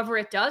out however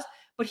it does.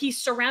 But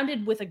he's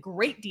surrounded with a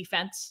great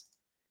defense.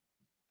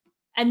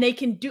 And they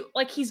can do,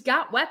 he's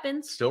got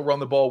weapons. Still run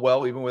the ball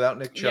well, even without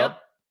Nick Chubb.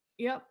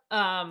 Yep.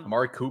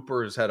 Amari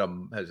Cooper has had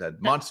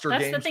monster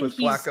games with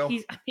Flacco.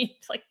 He's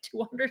like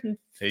 260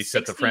 he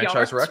set the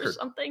franchise record or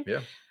something.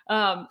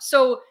 Yeah.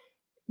 So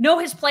no,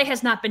 his play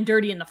has not been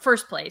dirty in the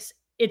first place.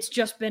 It's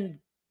just been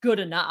good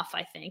enough,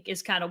 I think,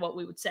 is kind of what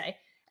we would say.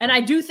 And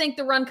I do think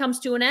the run comes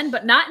to an end,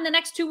 but not in the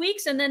next 2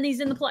 weeks. And then he's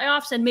in the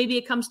playoffs, and maybe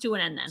it comes to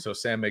an end then. So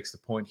Sam makes the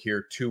point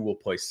here. 2 will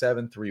play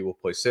 7, 3 will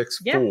play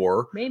 6, Yeah,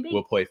 4 maybe.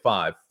 will play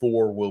 5.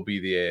 4 will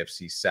be the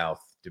AFC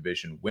South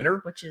division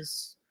winner. Which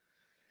is...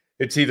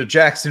 It's either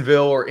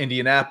Jacksonville or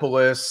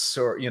Indianapolis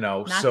or,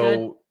 Not so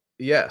good.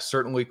 Yeah,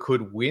 certainly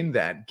could win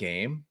that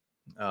game.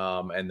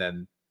 And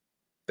then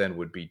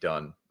would be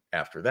done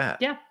after that.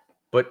 Yeah.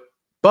 But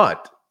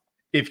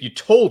if you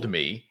told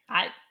me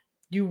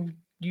you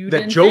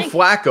that Joe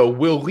Flacco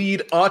will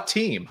lead a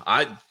team,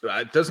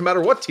 it doesn't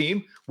matter what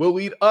team, will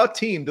lead a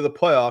team to the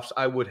playoffs,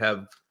 I would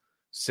have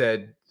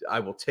said I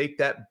will take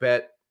that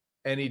bet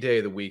any day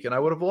of the week, and I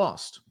would have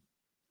lost.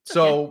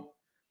 So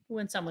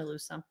win some, we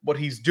lose some. what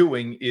he's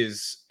doing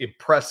is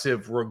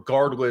impressive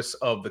regardless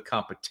of the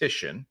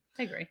competition.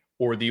 I agree.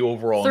 Or the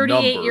overall numbers.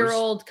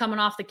 38-year-old coming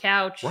off the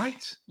couch.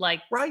 Right.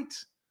 Like, right.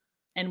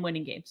 and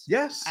winning games.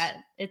 Yes.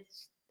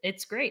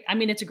 It's great. I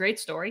mean, it's a great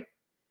story.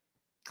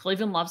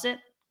 Cleveland loves it.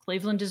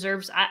 Cleveland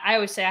deserves. I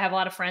always say I have a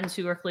lot of friends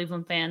who are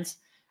Cleveland fans.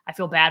 I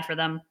feel bad for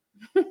them.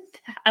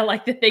 I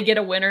like that they get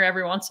a winner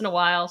every once in a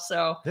while.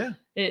 So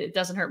it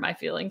doesn't hurt my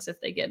feelings if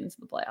they get into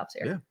the playoffs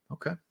here. Yeah.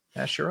 Okay.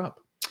 Ash, you're up.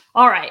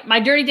 All right. My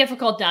dirty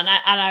difficult done.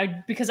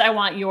 Because I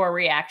want your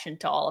reaction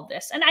to all of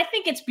this. And I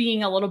think it's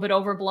being a little bit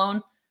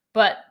overblown,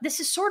 but this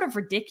is sort of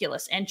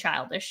ridiculous and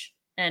childish.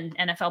 And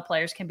NFL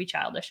players can be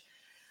childish.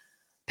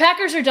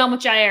 Packers are done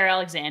with Jair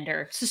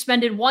Alexander.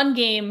 Suspended 1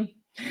 game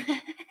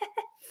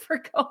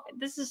for going.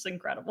 This is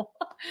incredible.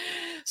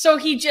 So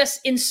he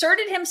just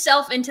inserted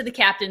himself into the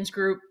captain's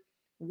group,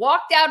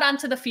 walked out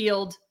onto the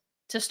field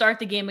to start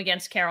the game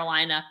against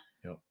Carolina,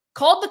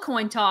 called the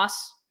coin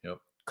toss,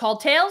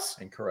 called tails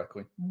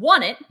incorrectly,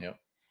 won it.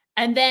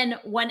 And then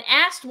when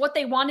asked what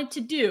they wanted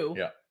to do,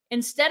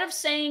 instead of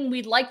saying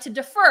we'd like to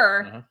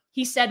defer,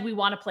 he said we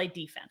want to play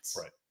defense,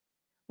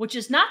 which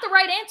is not the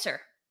right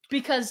answer.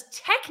 Because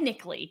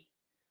technically,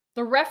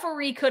 the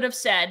referee could have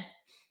said,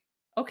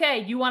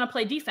 okay, you want to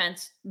play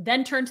defense,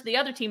 then turn to the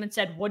other team and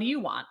said, what do you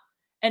want?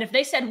 And if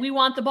they said, we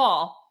want the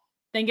ball,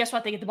 then guess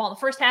what? They get the ball in the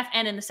first half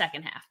and in the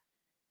second half.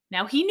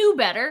 Now, he knew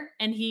better,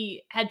 and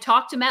he had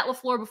talked to Matt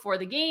LaFleur before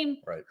the game,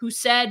 who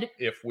said,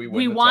 if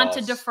we want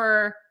to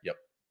defer.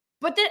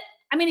 But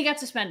he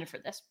got suspended for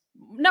this.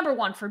 Number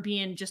one, for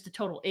being just a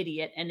total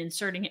idiot and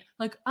inserting it.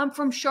 Like, I'm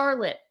from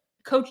Charlotte.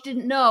 Coach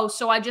didn't know,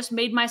 so I just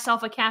made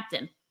myself a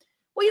captain.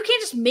 Well, you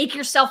can't just make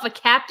yourself a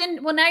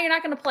captain. Well, now you're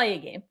not going to play a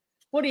game.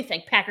 What do you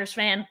think, Packers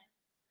fan?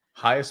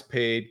 Highest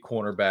paid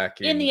cornerback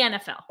in the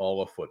NFL.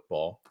 All of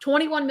football.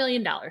 $21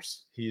 million.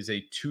 He is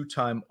a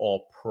 2-time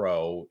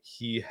All-Pro.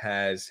 He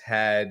has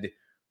had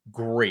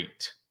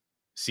great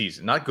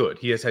season. Not good.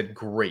 He has had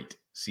great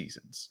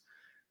seasons.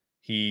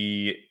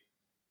 He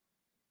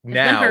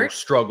now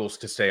struggles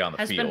to stay on the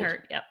field. Has been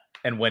hurt, yep.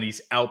 And when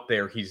he's out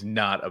there, he's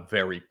not a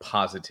very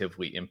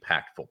positively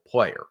impactful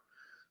player.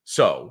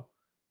 So...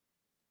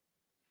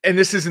 And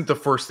this isn't the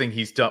first thing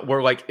he's done.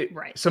 Where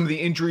some of the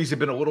injuries have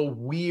been a little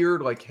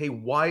weird. Like, hey,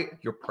 why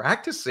you're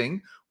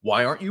practicing?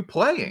 Why aren't you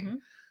playing?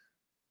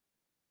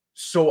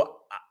 So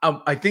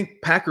I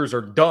think Packers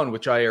are done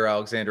with Jair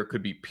Alexander.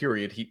 Could be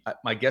period.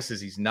 My guess is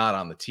he's not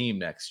on the team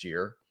next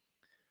year.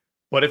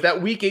 But if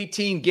that Week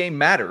 18 game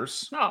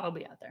matters, he'll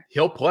be out there.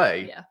 He'll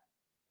play. Yeah,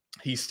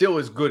 he still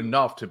is good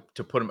enough to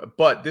put him.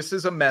 But this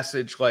is a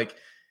message like,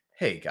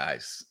 hey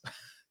guys.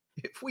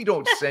 If we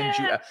don't send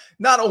you,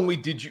 not only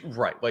did you,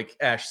 like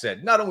Ash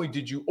said, not only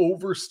did you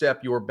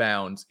overstep your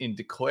bounds in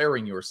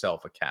declaring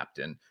yourself a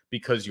captain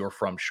because you're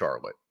from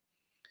Charlotte,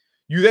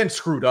 you then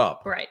screwed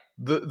up. Right.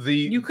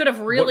 You could have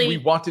really what we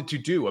wanted to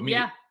do. I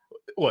mean,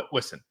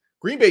 listen,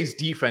 Green Bay's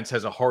defense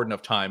has a hard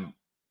enough time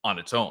on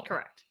its own.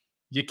 Correct.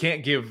 You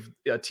can't give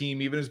a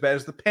team even as bad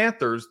as the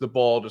Panthers the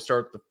ball to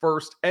start the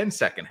first and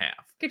second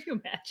half. Could you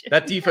imagine?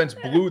 That defense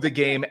blew the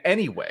game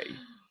anyway.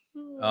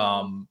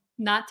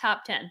 Not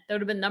top 10. That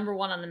would have been number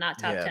 1 on the not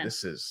top 10.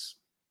 This is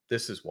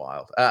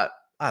wild. I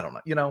don't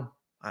know.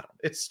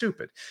 It's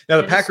stupid. Now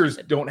the Packers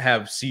don't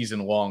have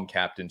season-long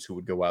captains who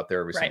would go out there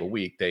every single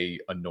week. They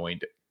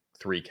anoint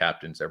 3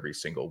 captains every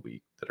single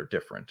week that are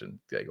different, and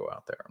they go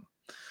out there.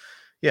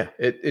 Yeah,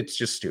 it's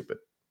just stupid.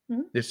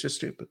 It's just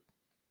stupid.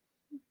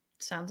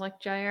 Sounds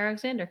like Jair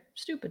Alexander.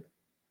 Stupid.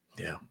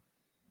 Yeah,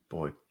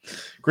 boy.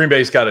 Green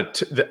Bay's got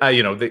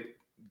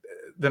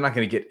they're not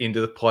going to get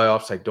into the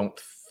playoffs. I don't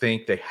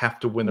think they have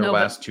to win their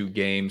last 2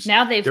 games.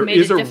 Now they've made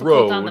it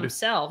difficult on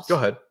themselves. Go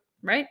ahead.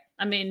 Right?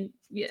 I mean,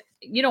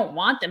 you don't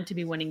want them to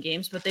be winning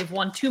games, but they've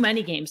won too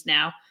many games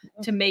now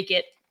to make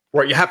it.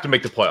 Right. You have to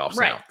make the playoffs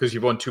now because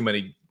you've won too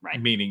many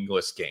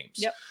meaningless games.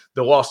 Yep.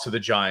 The loss to the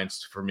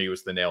Giants, for me,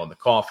 was the nail in the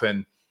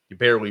coffin. You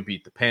barely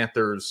beat the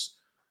Panthers.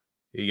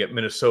 You get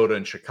Minnesota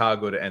and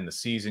Chicago to end the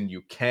season.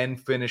 You can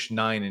finish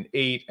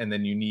 9-8, and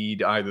then you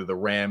need either the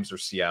Rams or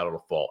Seattle to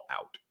fall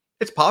out.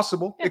 It's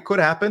possible. Yeah. It could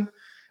happen.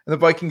 And the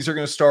Vikings are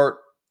going to start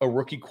a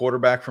rookie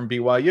quarterback from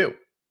BYU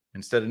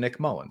instead of Nick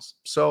Mullins.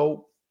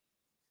 So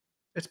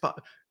it's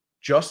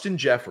Justin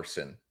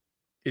Jefferson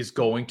is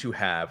going to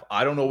have,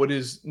 I don't know what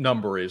his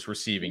number is,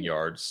 receiving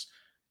yards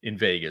in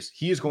Vegas.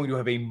 He is going to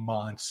have a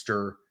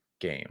monster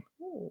game.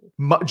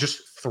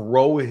 Just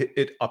throw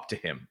it up to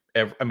him.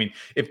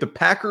 If the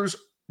Packers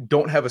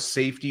don't have a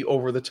safety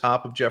over the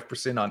top of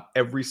Jefferson on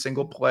every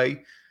single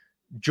play,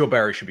 Joe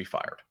Barry should be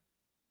fired.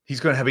 He's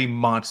going to have a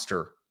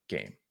monster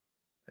game.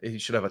 He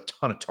should have a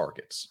ton of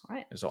targets,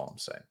 is all I'm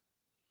saying.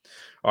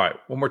 All right,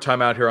 one more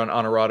time out here on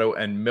Honorado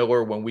and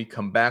Miller. When we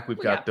come back, we've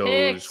got those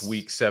picks.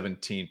 Week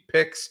 17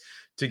 picks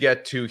to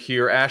get to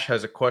here. Ash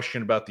has a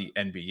question about the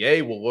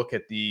NBA. We'll look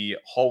at the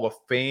Hall of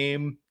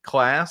Fame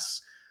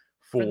class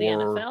for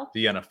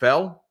the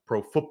NFL,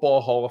 Pro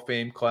Football Hall of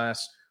Fame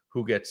class.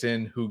 Who gets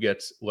in, who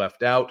gets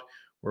left out.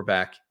 We're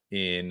back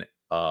in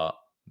a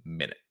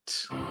minute.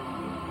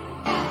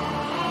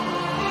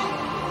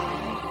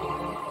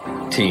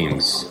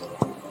 Teams,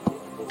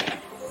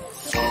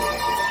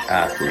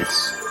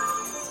 athletes,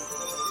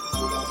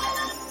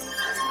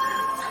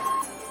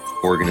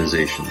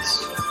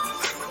 organizations,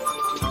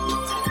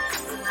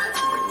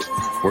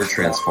 We're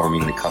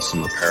transforming the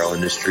custom apparel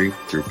industry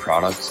through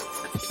products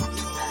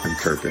and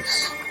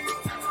purpose.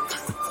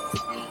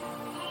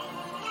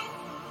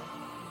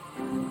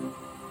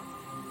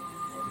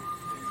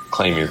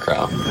 Claim your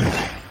crown.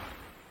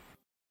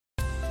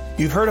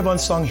 You've heard of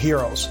unsung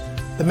heroes.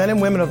 The men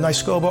and women of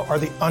Naiskoba are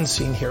the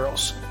unseen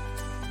heroes.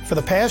 For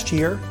the past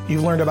year,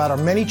 you've learned about our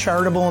many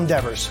charitable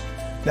endeavors.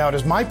 Now it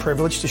is my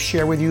privilege to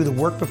share with you the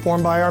work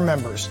performed by our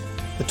members,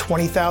 the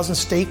 20,000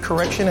 state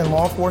correction and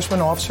law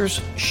enforcement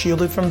officers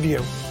shielded from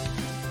view.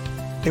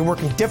 They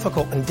work in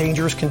difficult and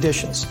dangerous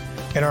conditions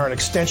and are an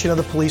extension of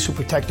the police who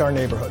protect our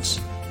neighborhoods.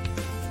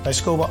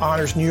 Naiskoba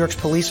honors New York's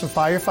police and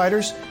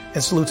firefighters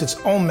and salutes its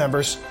own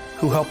members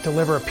who help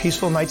deliver a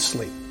peaceful night's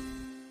sleep.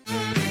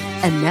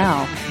 And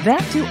now,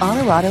 back to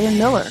Honorado and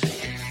Miller.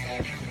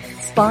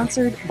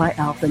 Sponsored by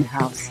Albany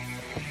House.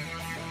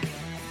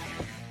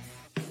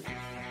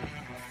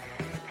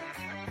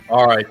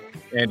 All right,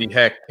 Andy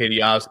Heck,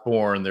 Katie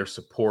Osborne, their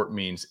support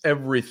means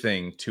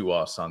everything to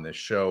us on this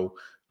show.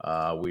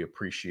 We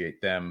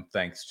appreciate them.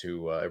 Thanks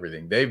to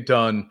everything they've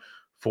done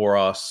for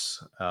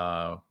us,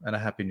 and a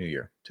Happy New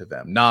Year to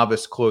them.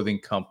 Novice Clothing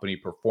Company,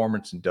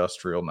 Performance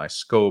Industrial,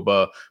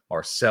 Naiskoba,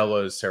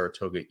 Marcella's,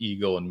 Saratoga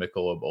Eagle, and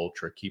Michelob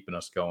Ultra, keeping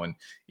us going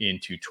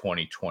into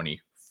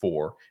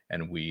 2024,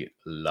 and we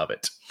love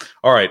it.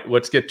 All right,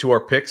 let's get to our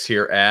picks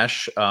here,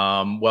 Ash.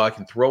 Well, I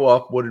can throw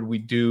up. What did we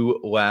do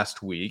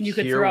last week? You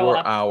could here throw were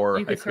up. Our,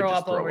 you could throw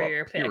up over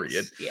your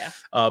period. picks. Yeah.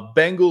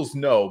 Bengals,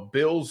 no.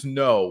 Bills,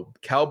 no.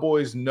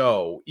 Cowboys,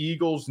 no.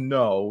 Eagles,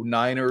 no.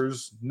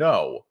 Niners,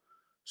 no.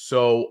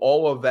 So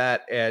all of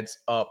that adds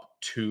up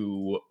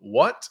to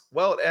what?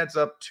 Well, it adds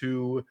up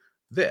to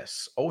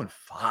this.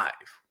 0-5.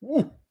 Ooh.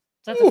 Is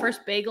that the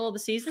first bagel of the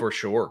season? For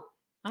sure.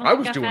 don't I think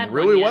was I've doing had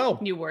really one yet. well.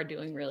 You were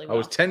doing really well. I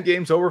was 10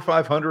 games over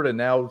 500 and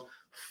now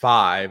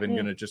 5 and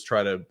going to just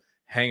try to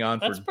hang on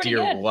That's for pretty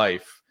dear good.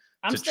 life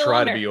I'm to still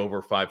try under. to be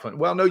over 500.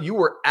 Well, no, you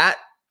were at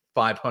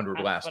 500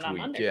 But last I'm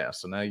week. under. Yeah,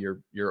 so now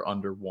you're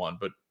under 1,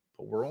 but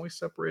we're only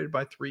separated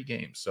by 3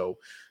 games. So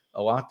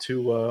a lot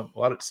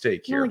at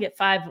stake You here. only get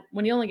 5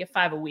 when you only get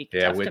 5 a week.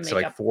 Yeah, tough to it's make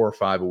like up, 4 or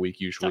 5 a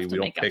week usually. tough We to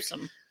don't make up pick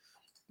some.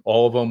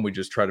 all of them. We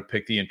just try to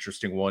pick the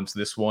interesting ones.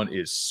 This one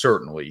is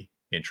certainly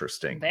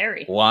interesting.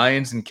 Very.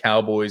 Lions and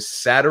Cowboys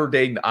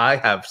Saturday. I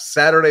have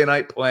Saturday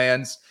night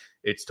plans.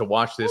 It's to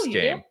watch this you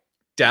game. do?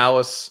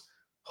 Dallas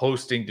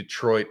hosting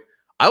Detroit.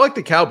 I like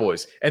the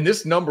Cowboys, and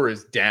this number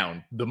is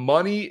down. The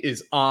money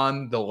is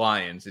on the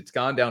Lions. It's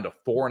gone down to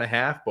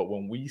 4.5, but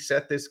when we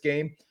set this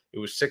game, it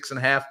was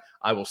 6.5.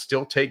 I will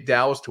still take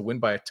Dallas to win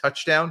by a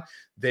touchdown.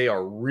 They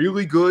are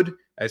really good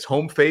as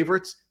home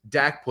favorites.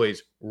 Dak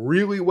plays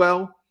really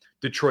well.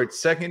 Detroit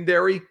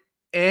secondary,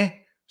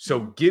 So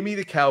give me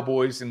the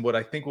Cowboys in what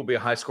I think will be a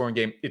high-scoring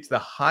game. It's the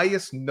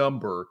highest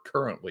number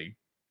currently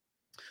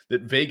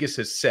that Vegas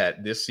has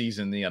set this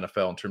season in the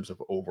NFL in terms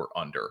of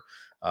over-under.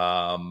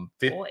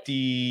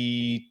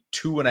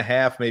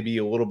 52.5, maybe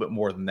a little bit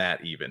more than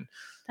that even.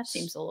 That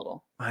seems a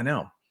little I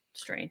know.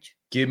 strange.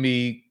 Give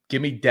me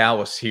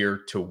Dallas here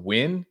to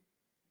win,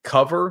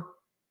 cover,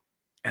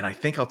 and I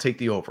think I'll take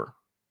the over.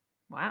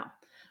 Wow.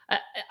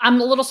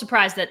 I'm a little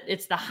surprised that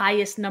it's the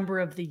highest number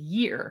of the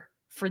year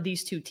for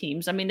these two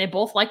teams. I mean, they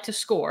both like to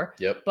score,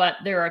 but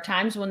there are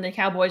times when the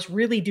Cowboys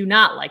really do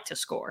not like to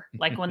score,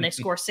 like when they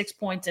score 6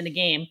 points in a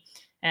game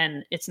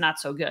and it's not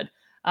so good.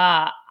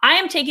 I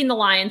am taking the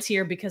Lions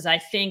here because I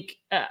think,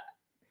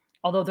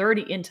 although they're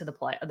already into the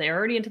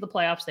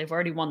playoffs, they've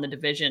already won the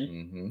division.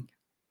 Mm-hmm.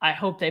 I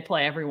hope they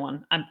play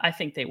everyone. I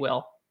think they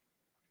will.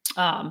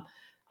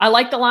 I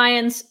like the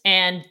Lions,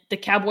 and the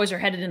Cowboys are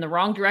headed in the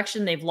wrong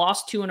direction. They've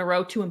lost 2 in a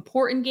row, 2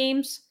 important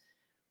games,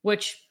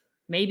 which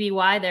may be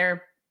why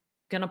they're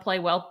going to play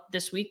well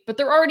this week. But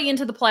they're already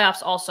into the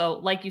playoffs also.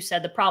 Like you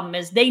said, the problem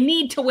is they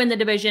need to win the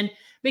division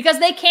because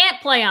they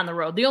can't play on the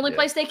road. The only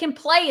place they can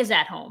play is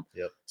at home.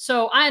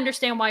 So I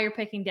understand why you're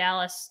picking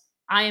Dallas.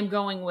 I am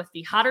going with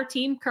the hotter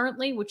team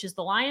currently, which is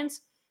the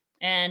Lions.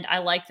 And I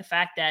like the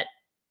fact that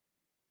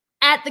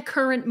at the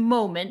current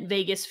moment,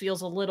 Vegas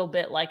feels a little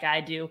bit like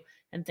I do,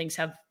 and things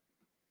have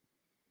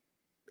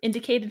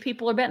indicated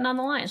people are betting on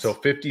the Lions. So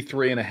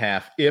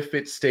 53.5. If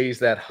it stays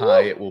that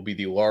high, it will be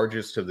the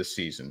largest of the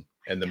season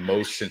and the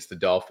most since the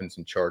Dolphins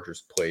and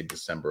Chargers played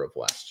December of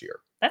last year.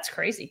 That's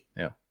crazy.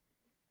 Yeah.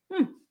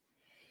 All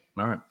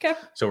right. Okay.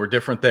 So we're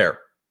different there.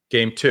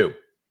 Game 2,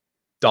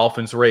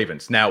 Dolphins,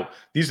 Ravens. Now,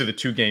 these are the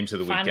 2 games of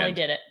the weekend. Finally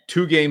did it.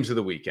 2 games of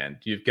the weekend.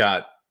 You've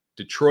got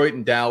Detroit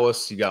and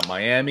Dallas. You got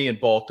Miami and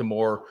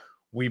Baltimore.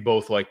 We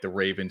both like the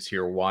Ravens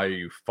here. Why are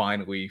you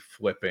finally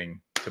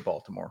flipping to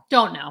Baltimore?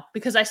 Don't know,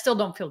 because I still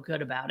don't feel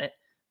good about it.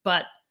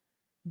 But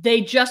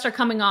they just are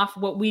coming off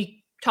what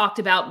we talked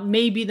about,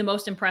 maybe the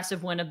most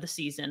impressive win of the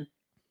season.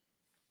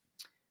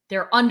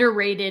 They're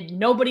underrated.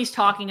 Nobody's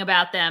talking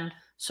about them.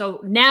 So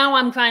now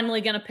I'm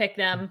finally going to pick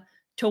them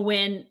to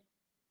win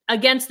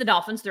against the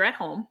Dolphins. They're at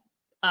home.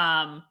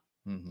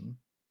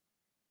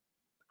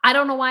 I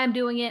don't know why I'm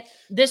doing it.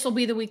 This will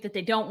be the week that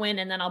they don't win,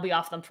 and then I'll be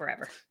off them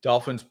forever.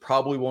 Dolphins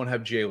probably won't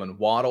have Jalen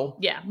Waddle.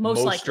 Yeah,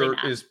 most likely Mostert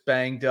not. is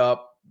banged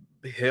up.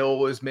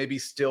 Hill is maybe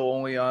still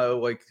only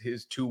like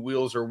his 2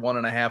 wheels or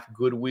 1.5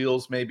 good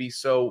wheels, maybe.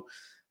 So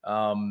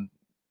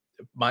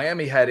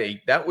Miami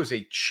that was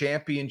a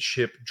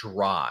championship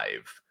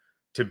drive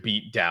to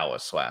beat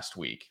Dallas last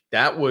week.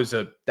 That was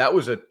a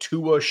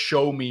Tua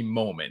show me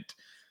moment.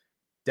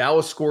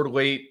 Dallas scored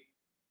late.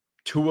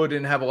 Tua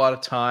didn't have a lot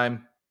of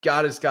time.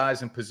 Got his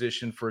guys in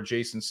position for a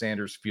Jason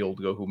Sanders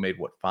field goal, who made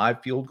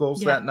 5 field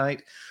goals that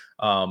night.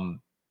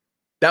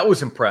 That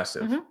was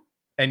impressive. Mm-hmm.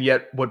 And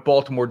yet what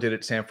Baltimore did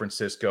at San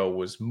Francisco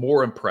was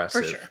more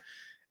impressive. For sure.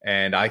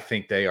 And I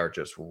think they are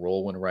just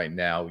rolling right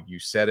now. You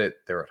said it.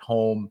 They're at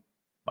home.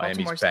 Miami's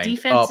Baltimore's banged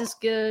defense up. is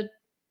good.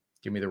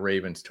 Give me the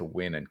Ravens to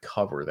win and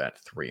cover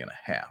that 3.5.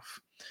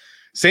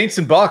 Saints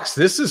and Bucks.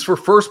 This is for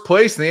first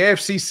place in the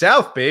AFC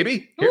South,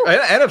 baby.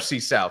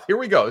 NFC South. Here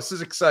we go. This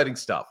is exciting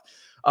stuff.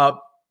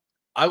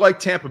 I like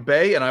Tampa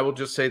Bay, and I will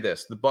just say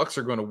this. The Bucks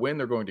are going to win.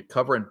 They're going to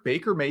cover, and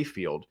Baker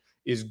Mayfield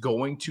is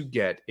going to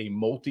get a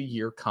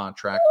multi-year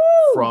contract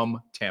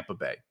from Tampa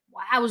Bay.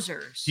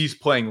 Wowzers. He's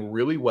playing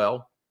really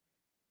well,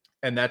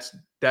 and that's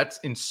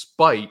in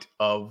spite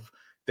of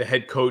the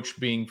head coach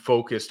being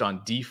focused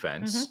on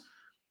defense.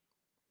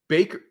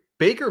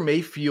 Baker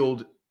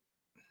Mayfield,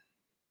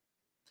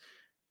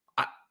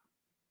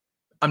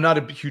 I'm not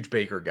a huge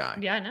Baker guy.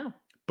 Yeah, I know.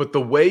 But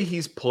the way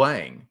he's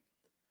playing,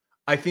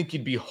 I think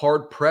you'd be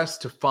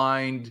hard-pressed to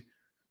find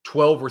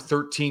 12 or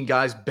 13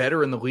 guys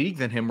better in the league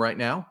than him right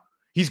now.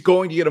 He's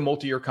going to get a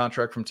multi-year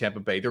contract from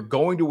Tampa Bay. They're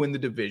going to win the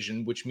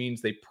division, which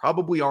means they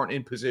probably aren't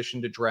in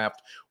position to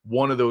draft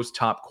one of those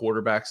top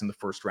quarterbacks in the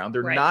first round.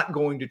 They're not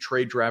going to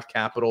trade draft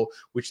capital,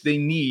 which they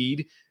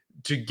need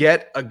to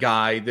get a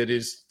guy that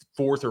is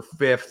 4th or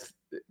 5th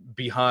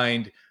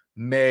behind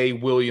May,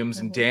 Williams,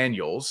 and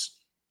Daniels.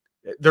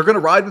 They're going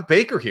to ride with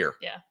Baker here.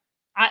 Yeah.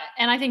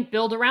 I think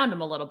build around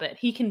him a little bit.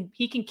 He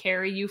can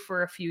carry you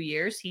for a few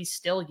years. He's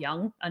still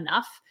young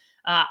enough.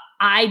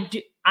 I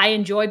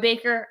enjoy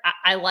Baker.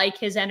 I like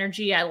his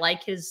energy. I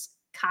like his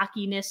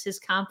cockiness, his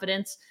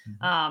confidence.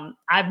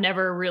 I've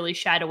never really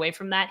shied away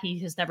from that. He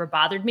has never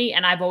bothered me.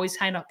 And I've always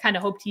kind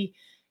of hoped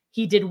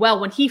he did well.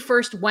 When he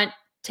first went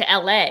to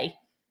LA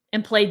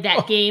and played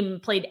that game,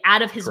 played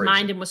out of his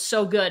mind and was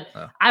so good.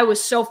 I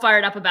was so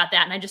fired up about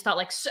that. And I just thought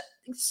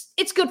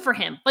it's good for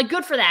him. Like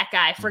good for that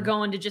guy for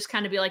going to just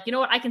kind of be like, you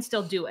know what, I can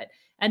still do it.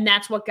 And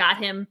that's what got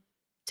him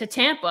to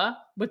Tampa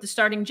with the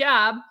starting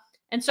job.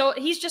 And so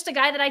he's just a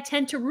guy that I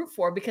tend to root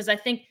for because I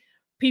think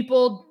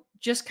people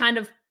just kind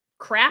of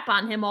crap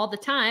on him all the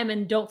time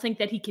and don't think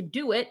that he can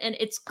do it. And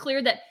it's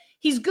clear that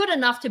he's good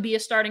enough to be a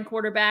starting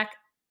quarterback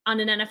on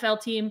an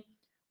NFL team.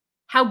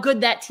 How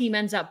good that team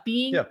ends up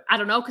being, I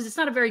don't know, because it's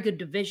not a very good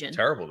division.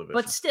 Terrible division.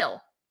 But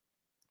still,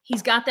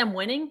 he's got them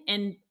winning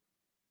and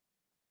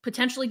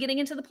potentially getting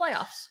into the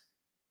playoffs.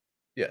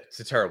 Yeah, it's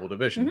a terrible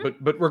division.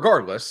 But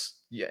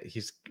regardless,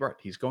 he's right.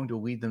 He's going to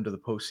lead them to the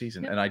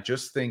postseason. And I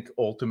just think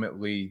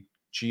ultimately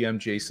GM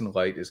Jason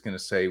Light is going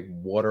to say,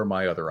 what are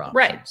my other options?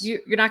 Right.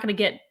 You're not going to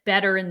get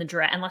better in the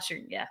draft unless you're,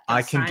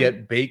 I can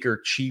get Baker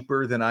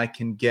cheaper than I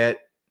can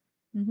get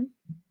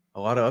a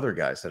lot of other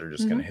guys that are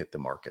just going to hit the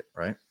market,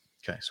 right?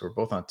 Okay, so we're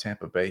both on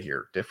Tampa Bay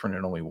here. Different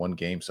in only one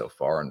game so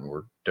far, and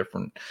we're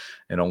different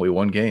in only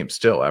one game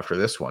still after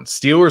this one.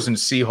 Steelers and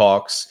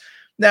Seahawks.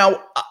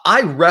 Now,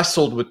 I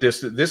wrestled with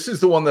this. This is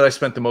the one that I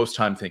spent the most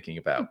time thinking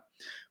about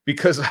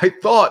because I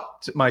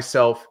thought to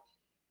myself,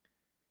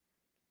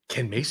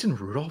 can Mason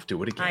Rudolph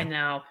do it again? I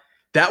know.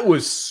 That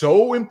was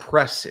so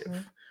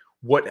impressive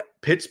what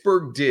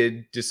Pittsburgh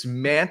did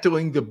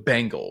dismantling the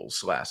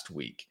Bengals last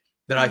week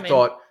that I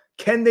thought,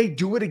 can they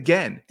do it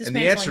again? And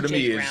the answer to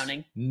me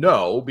is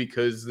no,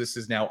 because this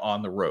is now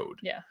on the road.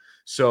 Yeah.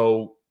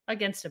 So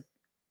against a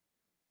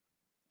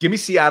give me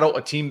Seattle,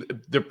 a team.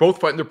 They're both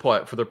fighting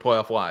for their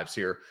playoff lives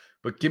here,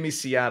 but give me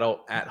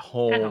Seattle at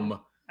home.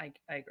 I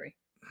agree.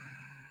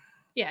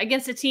 Yeah,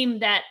 against a team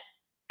that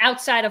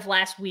outside of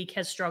last week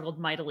has struggled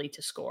mightily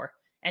to score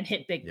and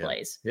hit big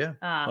plays. Yeah.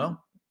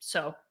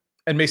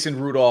 And Mason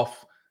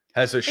Rudolph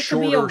has a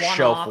shorter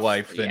shelf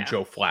life than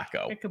Joe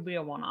Flacco. It could be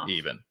a one-off.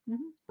 Even.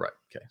 Right.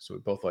 Okay. So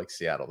we both like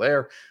Seattle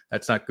there.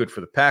 That's not good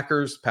for the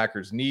Packers.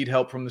 Packers need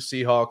help from the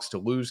Seahawks to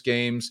lose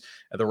games.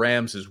 And the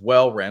Rams as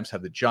well. Rams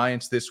have the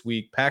Giants this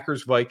week.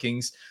 Packers,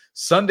 Vikings,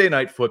 Sunday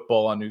Night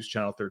Football on News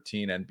Channel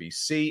 13,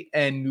 NBC,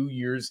 and New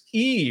Year's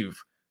Eve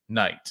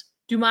night.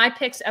 Do my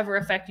picks ever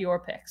affect your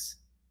picks?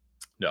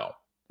 No.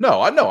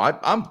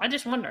 I'm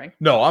just wondering.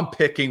 No, I'm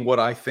picking what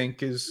I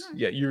think is.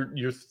 Yeah,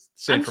 you're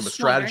saying from a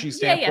strategy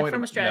standpoint. Yeah,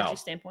 from a strategy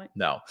standpoint.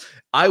 No,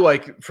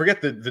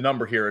 forget the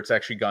number here. It's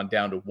actually gone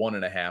down to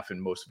 1.5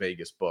 in most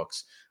Vegas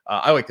books.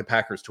 I like the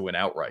Packers to win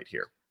outright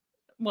here.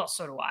 Well,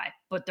 so do I.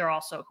 But they're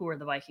also, who are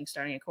the Vikings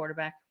starting at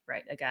quarterback?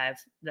 Right, a guy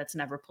that's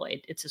never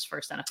played. It's his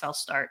first NFL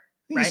start.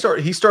 Right?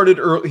 He started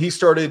early. He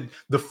started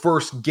the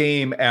first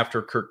game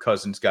after Kirk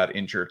Cousins got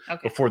injured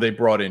before they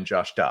brought in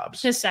Josh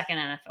Dobbs. His second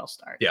NFL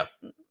start. Yeah.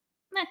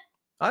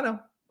 I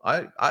know.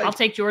 I'll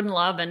take Jordan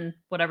Love and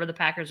whatever the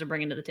Packers are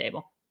bringing to the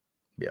table.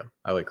 Yeah,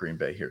 I like Green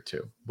Bay here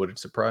too. Would it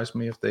surprise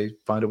me if they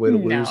find a way to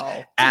lose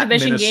at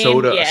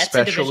Minnesota, game. Yeah, especially? It's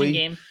a division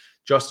game.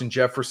 Justin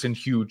Jefferson,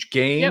 huge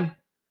game.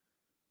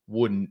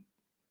 Yep.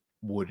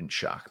 Wouldn't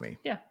shock me.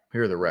 Yeah.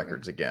 Here are the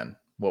records again.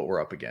 What we're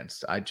up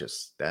against.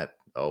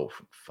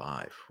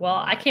 5. Well,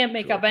 I My can't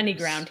make up any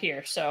goodness. ground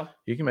here, so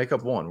You can make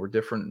up one. We're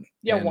different.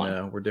 Yeah, in,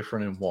 one. We're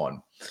different in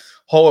one.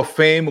 Hall of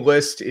Fame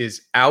list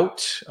is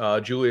out.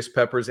 Julius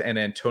Peppers and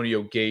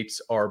Antonio Gates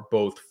are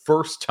both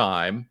first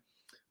time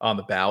on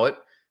the ballot,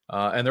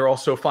 and they're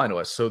also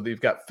finalists. So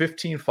they've got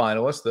 15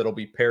 finalists that'll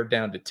be pared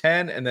down to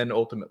 10, and then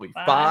ultimately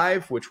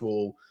 5, which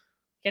will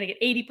gonna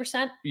get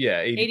 80%.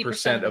 Yeah,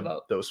 80% of the of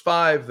vote. those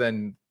 5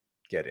 then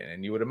get in.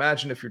 And you would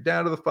imagine if you're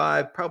down to the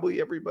 5,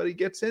 probably everybody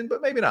gets in,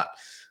 but maybe not.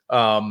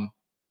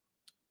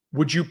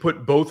 Would you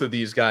put both of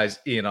these guys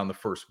in on the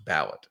first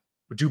ballot?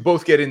 Do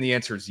both get in? The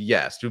answer is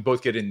yes. Do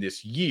both get in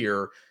this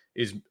year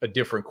is a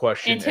different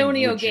question.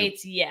 Antonio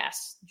Gates,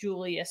 yes.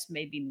 Julius,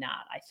 maybe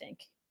not, I think.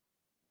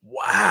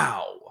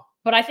 Wow.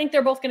 But I think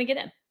they're both going to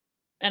get in.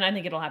 And I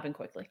think it'll happen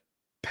quickly.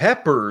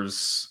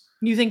 Peppers,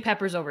 You think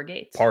Peppers over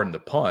Gates? pardon the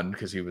pun,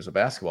 because he was a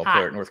basketball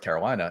player at North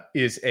Carolina,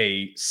 is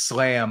a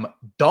slam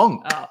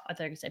dunk. Oh, I thought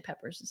you were going to say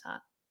Peppers is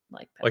hot.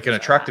 Like Like an Peppers are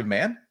attractive hot.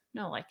 man?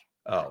 No, like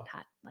Oh.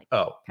 hot. Like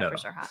Oh,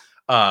 Peppers no. are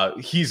hot.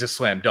 He's a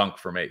slam dunk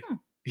for me.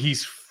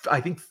 He's,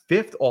 I think,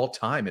 5th all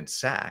time in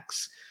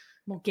sacks.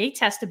 Well, Gates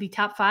has to be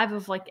top 5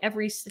 of like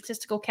every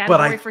statistical But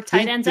category I for tight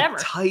think ends the ever.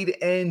 tight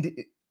end,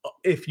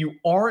 if you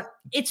aren't,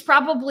 It's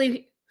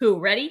probably who?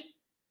 Ready?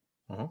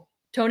 Uh-huh.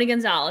 Tony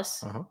Gonzalez.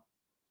 Uh-huh.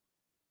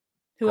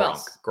 Who Gronk,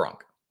 else? Gronk.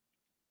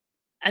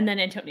 And then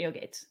Antonio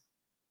Gates.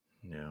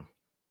 Yeah.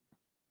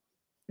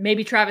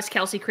 Maybe Travis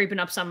Kelce creeping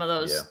up some of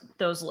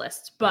those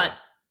lists, but Yeah.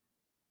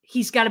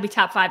 he's got to be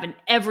top 5 in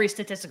every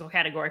statistical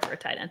category for a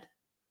tight end.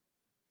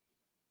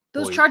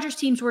 Those Boy, Chargers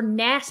teams were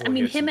nasty. I Boy, he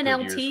mean, had some him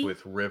and good LT years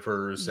with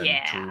Rivers and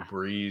Yeah. Drew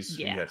Brees.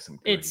 Yeah. He had some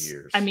good it's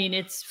years. I mean,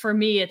 it's for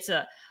me, it's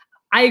a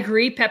I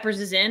agree Peppers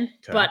is in,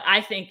 Okay. but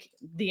I think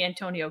the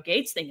Antonio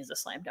Gates thing is a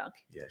slam dunk.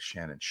 Yeah,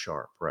 Shannon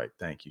Sharp. Right.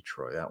 Thank you,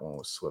 Troy. That one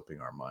was slipping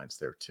our minds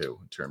there, too,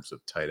 in terms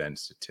of tight end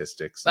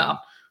statistics. And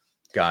Well,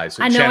 guys,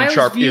 I know, I Shannon always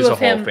Sharp view is a of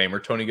Hall of him-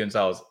 Famer. Tony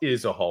Gonzalez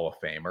is a Hall of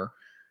Famer.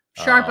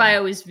 Sharp, I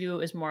always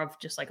view as more of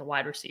just like a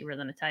wide receiver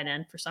than a tight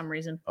end for some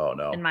reason. Oh,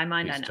 no. In my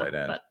mind, He's I know. tight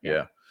end. But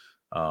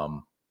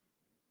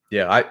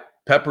Yeah.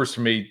 Peppers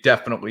for me,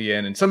 definitely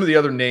in. And some of the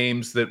other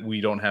names that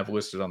we don't have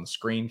listed on the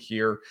screen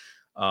here.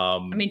 I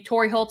mean,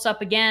 Torrey Holt's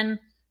up again.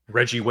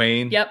 Reggie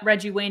Wayne. Yep,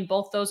 Reggie Wayne,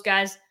 both those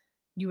guys.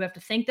 You have to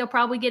think they'll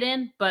probably get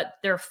in, but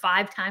they're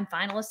 5-time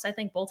finalists, I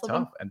think, both of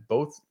them. Tough. And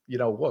both,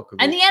 look.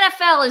 And the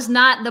NFL is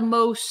not the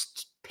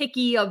most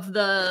picky of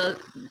the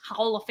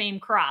Hall of Fame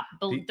crop.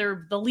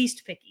 They're the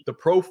least picky. The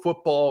Pro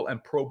Football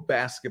and Pro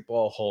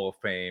Basketball Hall of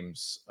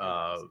Fames,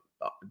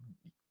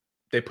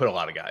 they put a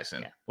lot of guys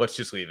in. Yeah. Let's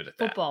just leave it at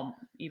that. Football,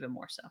 even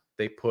more so.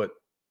 They put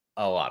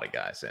a lot of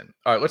guys in.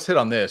 All right, let's hit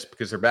on this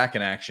because they're back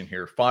in action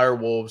here.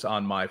 FireWolves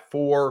on my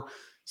 4,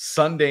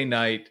 Sunday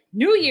night.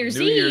 New Year's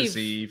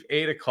Eve,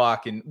 8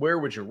 o'clock. And where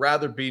would you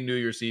rather be New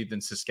Year's Eve than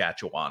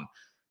Saskatchewan?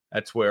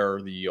 That's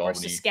where the Or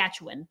Albany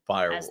Saskatchewan,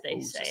 Fire as they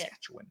say it.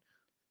 Saskatchewan.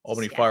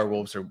 Albany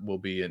FireWolves will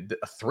be in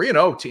a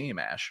 3-0 team,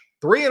 Ash.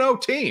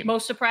 3-0 team.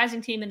 Most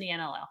surprising team in the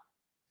NLL.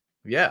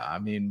 Yeah, I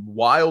mean,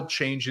 wild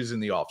changes in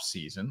the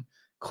offseason.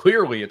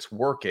 Clearly, it's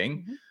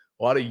working. Mm-hmm.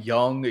 A lot of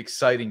young,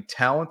 exciting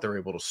talent. They're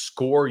able to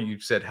score. You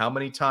said how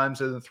many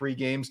times in the 3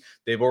 games?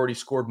 They've already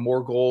scored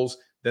more goals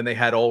than they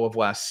had all of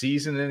last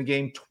season in a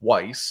game,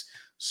 twice.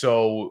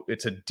 So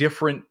it's a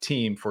different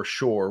team for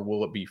sure.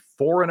 Will it be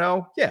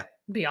 4-0? Yeah.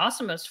 It'd be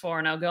awesome as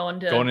 4-0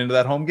 Going into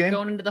that home game?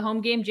 Going into the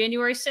home game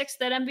January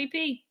 6th at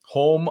MVP.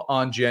 Home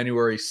on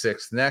January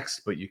 6th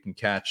next, but you can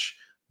catch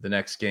the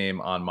next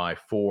game on my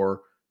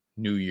 4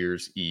 New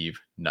Year's Eve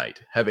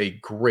night. Have a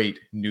great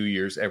New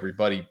Year's,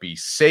 everybody. Be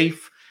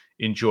safe.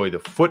 Enjoy the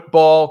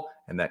football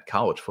and that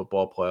college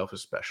football playoff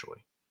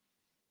especially.